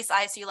decrease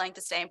ICU length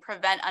of stay and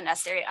prevent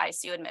unnecessary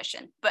ICU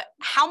admission. But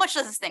how much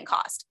does this thing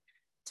cost?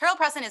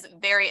 Terlipressin is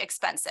very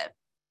expensive.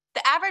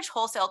 The average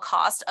wholesale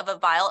cost of a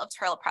vial of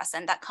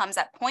terlipressin that comes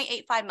at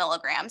 0.85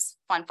 milligrams,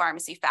 fun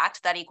pharmacy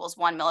fact, that equals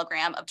 1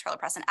 milligram of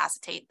terlipressin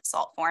acetate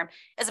salt form,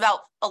 is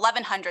about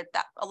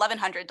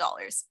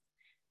 $1,100.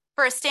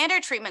 For a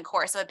standard treatment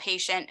course of a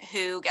patient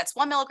who gets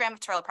 1 milligram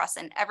of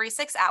terlipressin every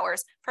 6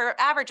 hours for an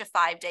average of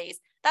 5 days,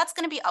 that's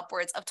going to be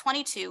upwards of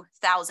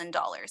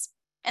 $22,000.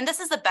 And this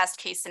is the best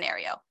case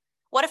scenario.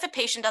 What if a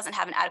patient doesn't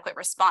have an adequate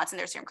response in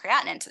their serum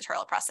creatinine to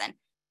terlipressin?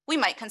 We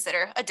might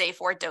consider a day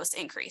 4 dose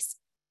increase.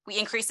 We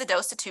increase the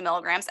dose to 2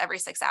 milligrams every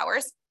 6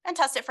 hours and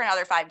test it for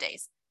another 5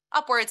 days,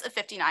 upwards of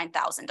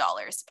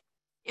 $59,000.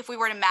 If we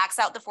were to max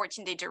out the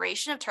 14-day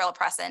duration of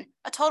terlipressin,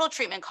 a total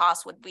treatment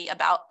cost would be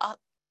about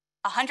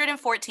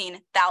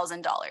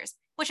 $114,000,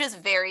 which is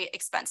very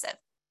expensive.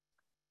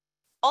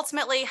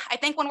 Ultimately, I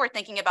think when we're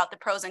thinking about the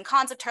pros and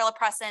cons of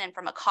terlipressin and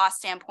from a cost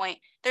standpoint,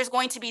 there's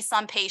going to be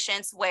some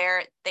patients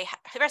where the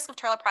risk of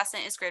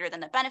terlipressin is greater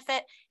than the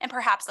benefit, and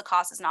perhaps the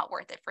cost is not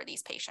worth it for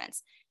these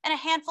patients. And a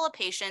handful of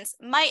patients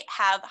might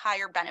have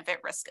higher benefit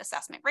risk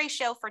assessment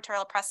ratio for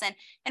terlipressin,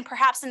 and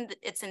perhaps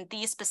it's in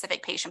these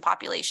specific patient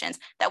populations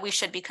that we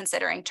should be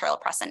considering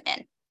terlipressin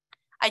in.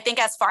 I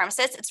think as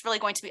pharmacists, it's really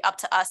going to be up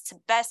to us to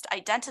best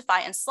identify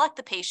and select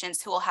the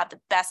patients who will have the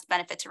best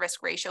benefit to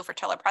risk ratio for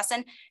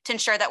terlipressin to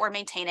ensure that we're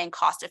maintaining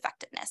cost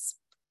effectiveness.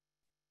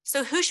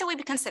 So who should we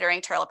be considering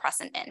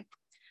terlipressin in?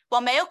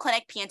 While Mayo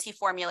Clinic P&T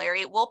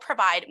formulary will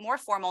provide more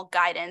formal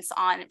guidance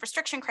on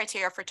restriction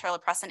criteria for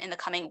terlipressin in the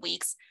coming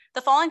weeks, the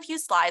following few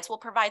slides will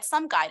provide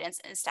some guidance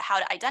as to how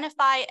to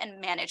identify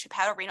and manage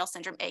hepatorenal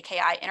syndrome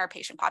AKI in our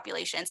patient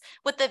populations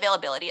with the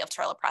availability of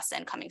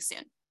terlipressin coming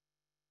soon.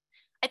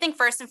 I think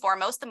first and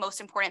foremost, the most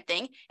important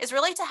thing is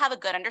really to have a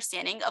good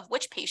understanding of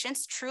which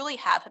patients truly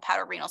have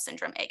hepatorenal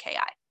syndrome AKI.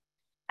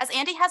 As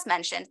Andy has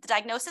mentioned, the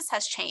diagnosis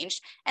has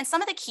changed, and some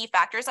of the key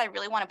factors I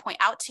really want to point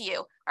out to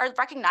you are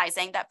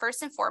recognizing that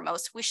first and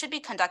foremost, we should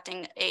be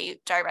conducting a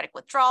diuretic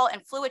withdrawal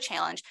and fluid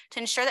challenge to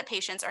ensure that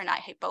patients are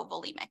not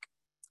hypovolemic.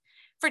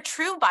 For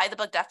true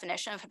by-the-book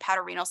definition of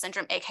hepatorenal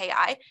syndrome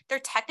AKI, there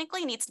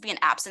technically needs to be an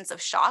absence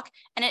of shock,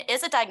 and it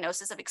is a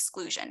diagnosis of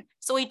exclusion.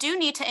 So we do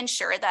need to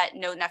ensure that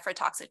no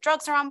nephrotoxic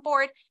drugs are on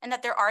board and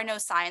that there are no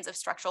signs of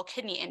structural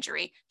kidney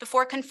injury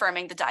before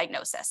confirming the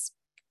diagnosis.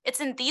 It's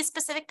in these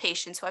specific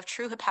patients who have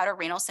true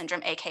hepatorenal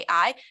syndrome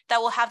AKI that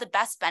will have the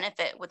best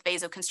benefit with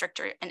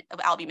vasoconstrictor and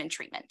albumin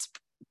treatment.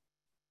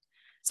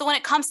 So when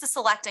it comes to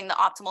selecting the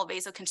optimal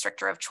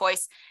vasoconstrictor of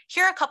choice,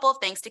 here are a couple of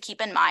things to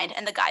keep in mind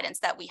and the guidance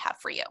that we have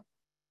for you.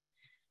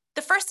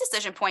 The first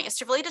decision point is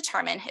to really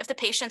determine if the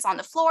patient's on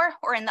the floor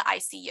or in the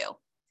ICU.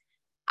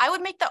 I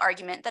would make the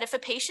argument that if a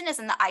patient is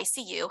in the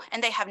ICU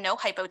and they have no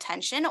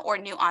hypotension or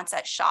new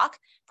onset shock,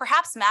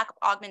 perhaps MAP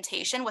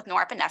augmentation with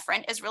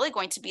norepinephrine is really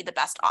going to be the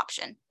best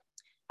option.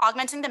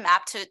 Augmenting the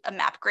MAP to a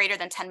MAP greater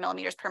than 10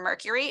 millimeters per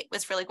mercury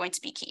is really going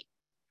to be key.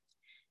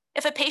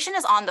 If a patient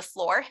is on the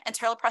floor and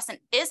terlipressin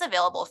is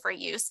available for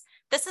use,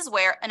 this is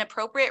where an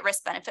appropriate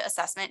risk-benefit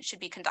assessment should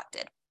be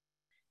conducted.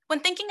 When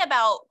thinking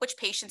about which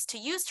patients to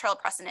use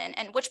terlipressin in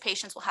and which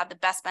patients will have the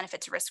best benefit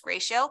to risk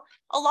ratio,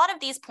 a lot of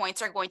these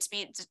points are going to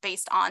be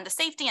based on the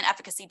safety and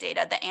efficacy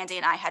data that Andy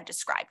and I had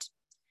described.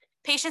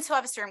 Patients who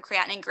have a serum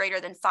creatinine greater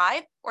than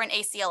 5 or an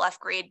ACLF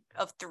grade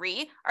of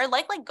 3 are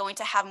likely going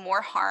to have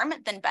more harm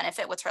than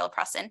benefit with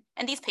terlipressin,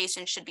 and these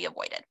patients should be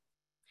avoided.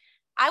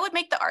 I would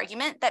make the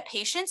argument that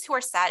patients who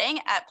are sitting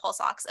at pulse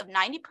ox of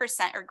 90%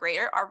 or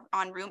greater are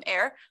on room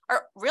air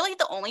are really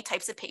the only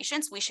types of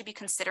patients we should be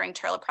considering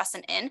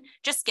terlipressin in,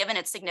 just given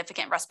its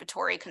significant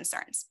respiratory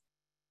concerns.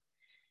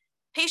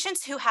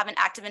 Patients who have an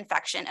active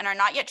infection and are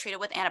not yet treated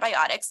with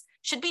antibiotics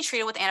should be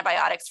treated with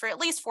antibiotics for at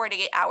least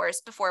 48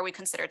 hours before we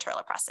consider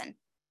terlipressin.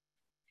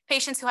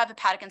 Patients who have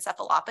hepatic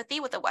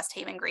encephalopathy with a West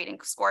Haven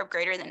grading score of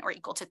greater than or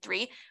equal to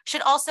 3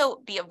 should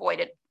also be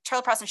avoided.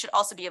 Terlipressin should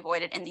also be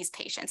avoided in these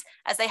patients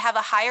as they have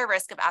a higher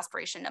risk of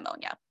aspiration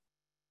pneumonia.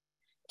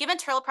 Given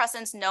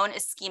terlipressin's known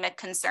ischemic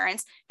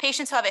concerns,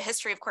 patients who have a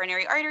history of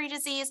coronary artery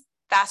disease,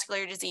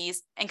 vascular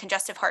disease, and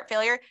congestive heart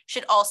failure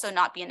should also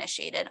not be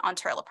initiated on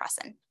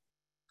terlipressin.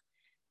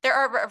 There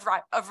are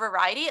a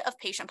variety of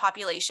patient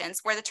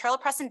populations where the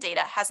terlipressin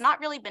data has not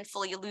really been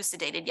fully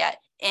elucidated yet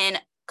in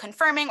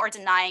confirming or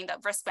denying the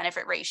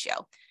risk-benefit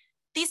ratio.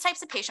 These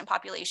types of patient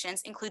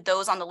populations include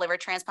those on the liver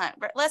transplant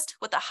list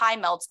with a high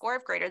MELD score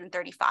of greater than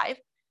 35,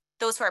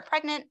 those who are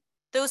pregnant,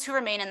 those who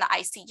remain in the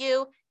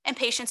ICU, and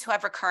patients who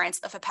have recurrence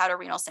of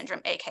hepatorenal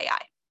syndrome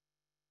AKI.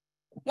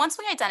 Once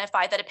we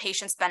identify that a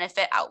patient's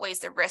benefit outweighs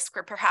the risk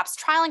for perhaps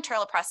trialing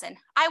terlipressin,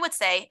 I would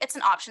say it's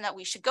an option that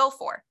we should go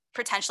for,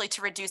 potentially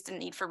to reduce the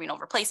need for renal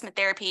replacement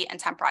therapy and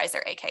temporize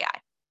their AKI.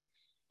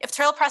 If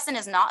terlipressin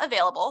is not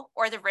available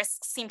or the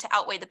risks seem to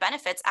outweigh the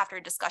benefits after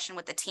a discussion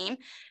with the team,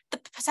 the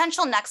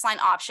potential next line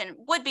option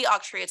would be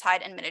octreotide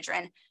and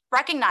midodrine,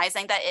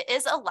 recognizing that it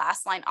is a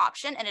last line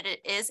option and it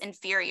is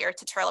inferior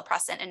to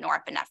terlipressin and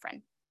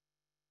norepinephrine.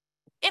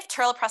 If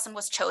terlipressin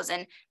was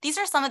chosen, these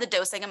are some of the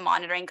dosing and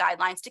monitoring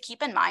guidelines to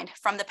keep in mind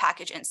from the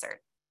package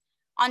insert.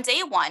 On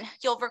day 1,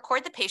 you'll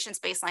record the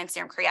patient's baseline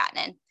serum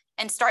creatinine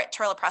and start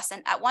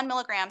terlipressin at 1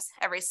 milligrams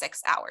every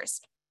 6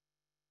 hours.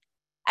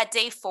 At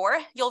day 4,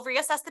 you'll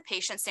reassess the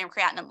patient's serum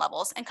creatinine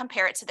levels and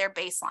compare it to their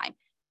baseline,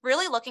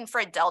 really looking for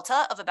a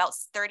delta of about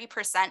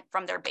 30%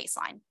 from their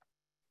baseline.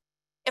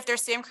 If their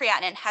serum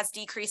creatinine has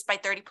decreased by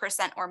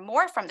 30% or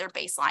more from their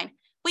baseline,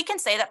 we can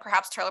say that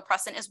perhaps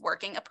terlipressin is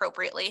working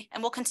appropriately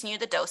and will continue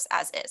the dose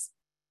as is.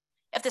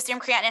 If the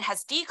serum creatinine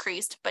has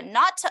decreased, but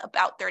not to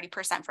about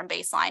 30% from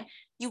baseline,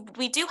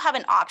 we do have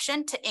an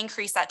option to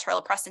increase that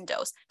terlipressin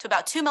dose to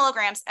about 2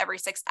 milligrams every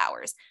 6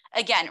 hours.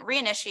 Again,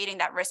 reinitiating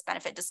that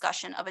risk-benefit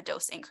discussion of a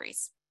dose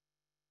increase.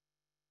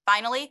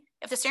 Finally,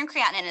 if the serum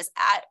creatinine is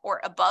at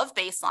or above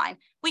baseline,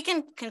 we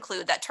can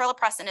conclude that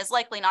terlipressin is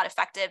likely not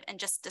effective and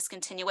just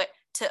discontinue it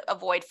to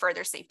avoid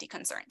further safety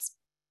concerns.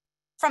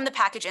 From the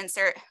package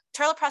insert,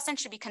 terlipressin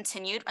should be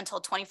continued until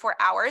 24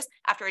 hours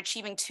after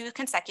achieving 2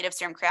 consecutive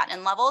serum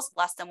creatinine levels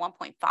less than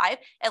 1.5,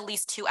 at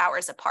least 2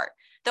 hours apart.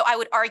 Though I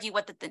would argue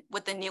with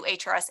the new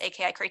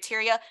HRS-AKI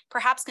criteria,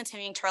 perhaps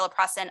continuing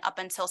terlipressin up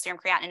until serum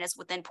creatinine is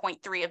within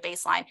 0.3 of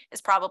baseline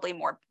is probably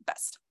more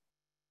best.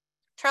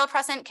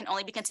 Terlipressin can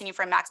only be continued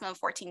for a maximum of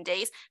 14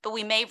 days, but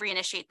we may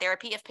reinitiate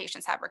therapy if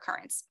patients have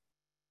recurrence.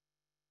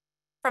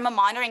 From a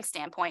monitoring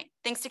standpoint,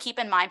 things to keep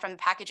in mind from the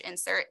package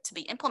insert to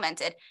be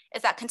implemented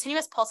is that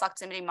continuous pulse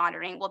oximetry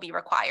monitoring will be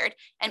required,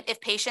 and if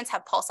patients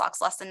have pulse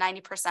ox less than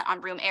 90% on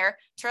room air,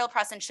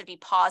 terlipressin should be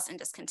paused and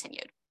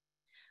discontinued.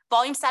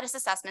 Volume status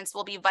assessments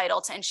will be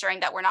vital to ensuring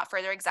that we're not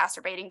further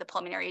exacerbating the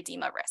pulmonary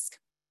edema risk.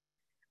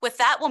 With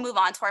that, we'll move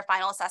on to our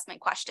final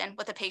assessment question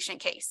with a patient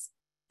case.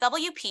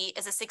 WP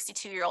is a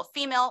 62-year-old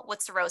female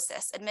with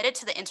cirrhosis admitted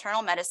to the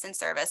internal medicine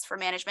service for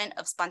management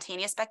of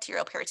spontaneous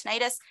bacterial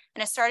peritonitis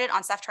and has started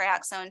on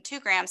ceftriaxone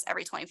 2 grams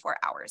every 24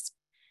 hours.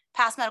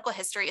 Past medical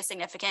history is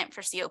significant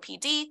for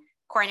COPD,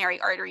 coronary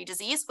artery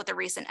disease with a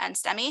recent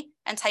NSTEMI,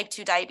 and type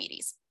 2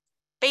 diabetes.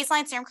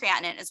 Baseline serum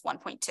creatinine is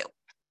 1.2.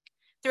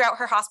 Throughout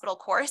her hospital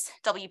course,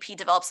 WP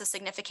develops a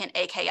significant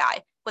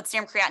AKI with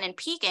serum creatinine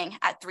peaking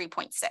at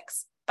 3.6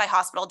 by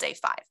hospital day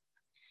 5.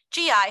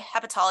 GI,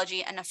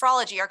 hepatology, and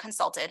nephrology are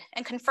consulted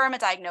and confirm a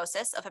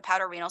diagnosis of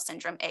hepatorenal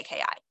syndrome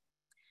AKI.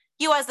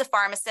 You as the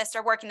pharmacist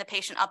are working the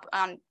patient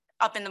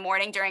up in the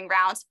morning during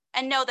rounds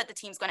and know that the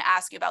team's going to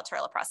ask you about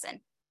terlipressin.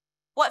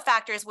 What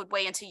factors would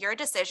weigh into your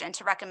decision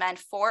to recommend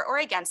for or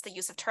against the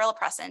use of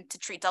terlipressin to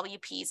treat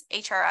WP's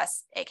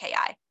HRS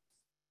AKI?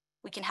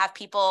 We can have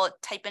people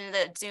type in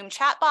the Zoom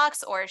chat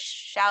box or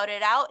shout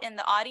it out in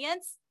the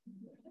audience.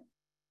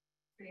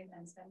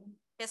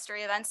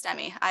 History of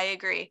NSTEMI, I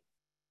agree.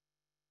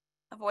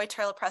 Avoid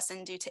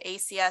terlipressin due to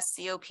ACS,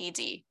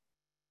 COPD.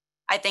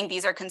 I think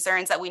these are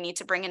concerns that we need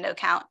to bring into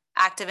account.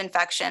 Active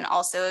infection,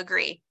 also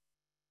agree.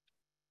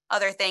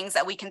 Other things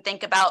that we can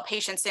think about,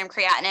 patient serum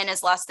creatinine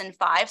is less than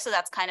 5, so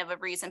that's kind of a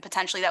reason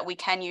potentially that we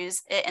can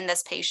use it in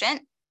this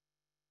patient.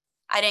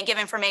 I didn't give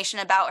information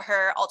about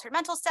her altered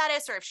mental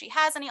status or if she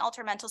has any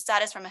altered mental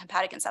status from a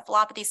hepatic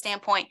encephalopathy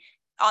standpoint.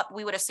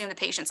 We would assume the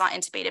patient's not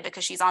intubated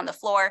because she's on the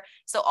floor.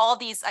 So all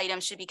these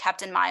items should be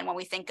kept in mind when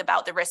we think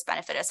about the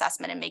risk-benefit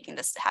assessment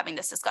and having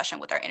this discussion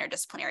with our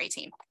interdisciplinary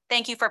team.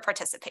 Thank you for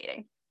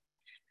participating.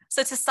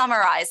 So to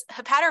summarize,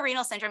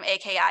 hepatorenal syndrome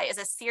AKI is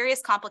a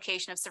serious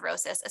complication of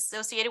cirrhosis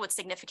associated with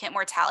significant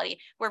mortality,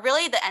 where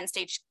really the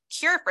end-stage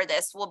cure for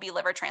this will be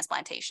liver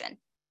transplantation.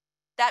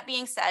 That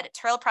being said,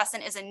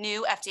 terlipressin is a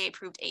new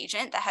FDA-approved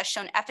agent that has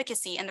shown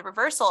efficacy in the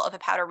reversal of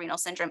hepatorenal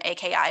syndrome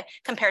AKI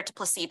compared to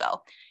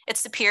placebo.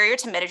 It's superior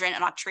to midodrine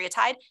and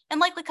octreotide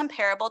and likely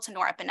comparable to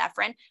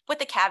norepinephrine, with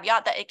the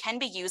caveat that it can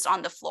be used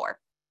on the floor.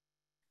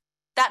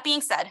 That being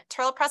said,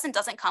 terlipressin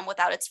doesn't come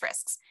without its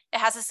risks. It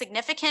has a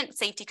significant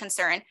safety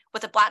concern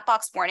with a black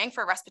box warning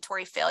for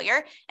respiratory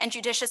failure, and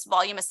judicious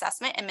volume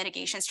assessment and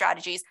mitigation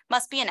strategies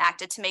must be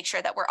enacted to make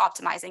sure that we're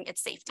optimizing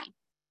its safety.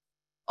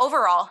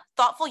 Overall,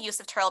 thoughtful use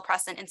of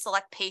terlipressin in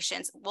select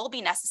patients will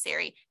be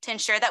necessary to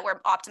ensure that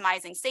we're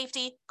optimizing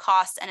safety,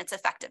 cost, and its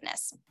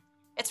effectiveness.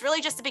 It's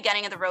really just the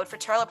beginning of the road for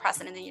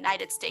terlipressin in the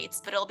United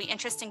States, but it'll be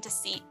interesting to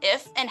see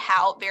if and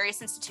how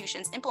various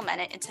institutions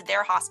implement it into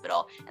their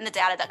hospital and the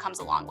data that comes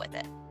along with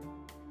it.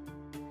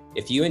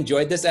 If you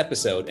enjoyed this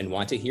episode and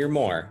want to hear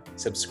more,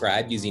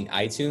 subscribe using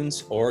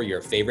iTunes or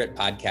your favorite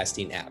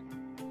podcasting app.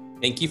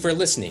 Thank you for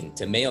listening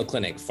to Mayo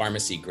Clinic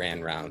Pharmacy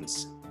Grand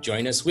Rounds.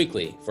 Join us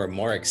weekly for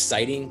more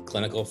exciting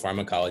clinical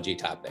pharmacology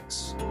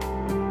topics.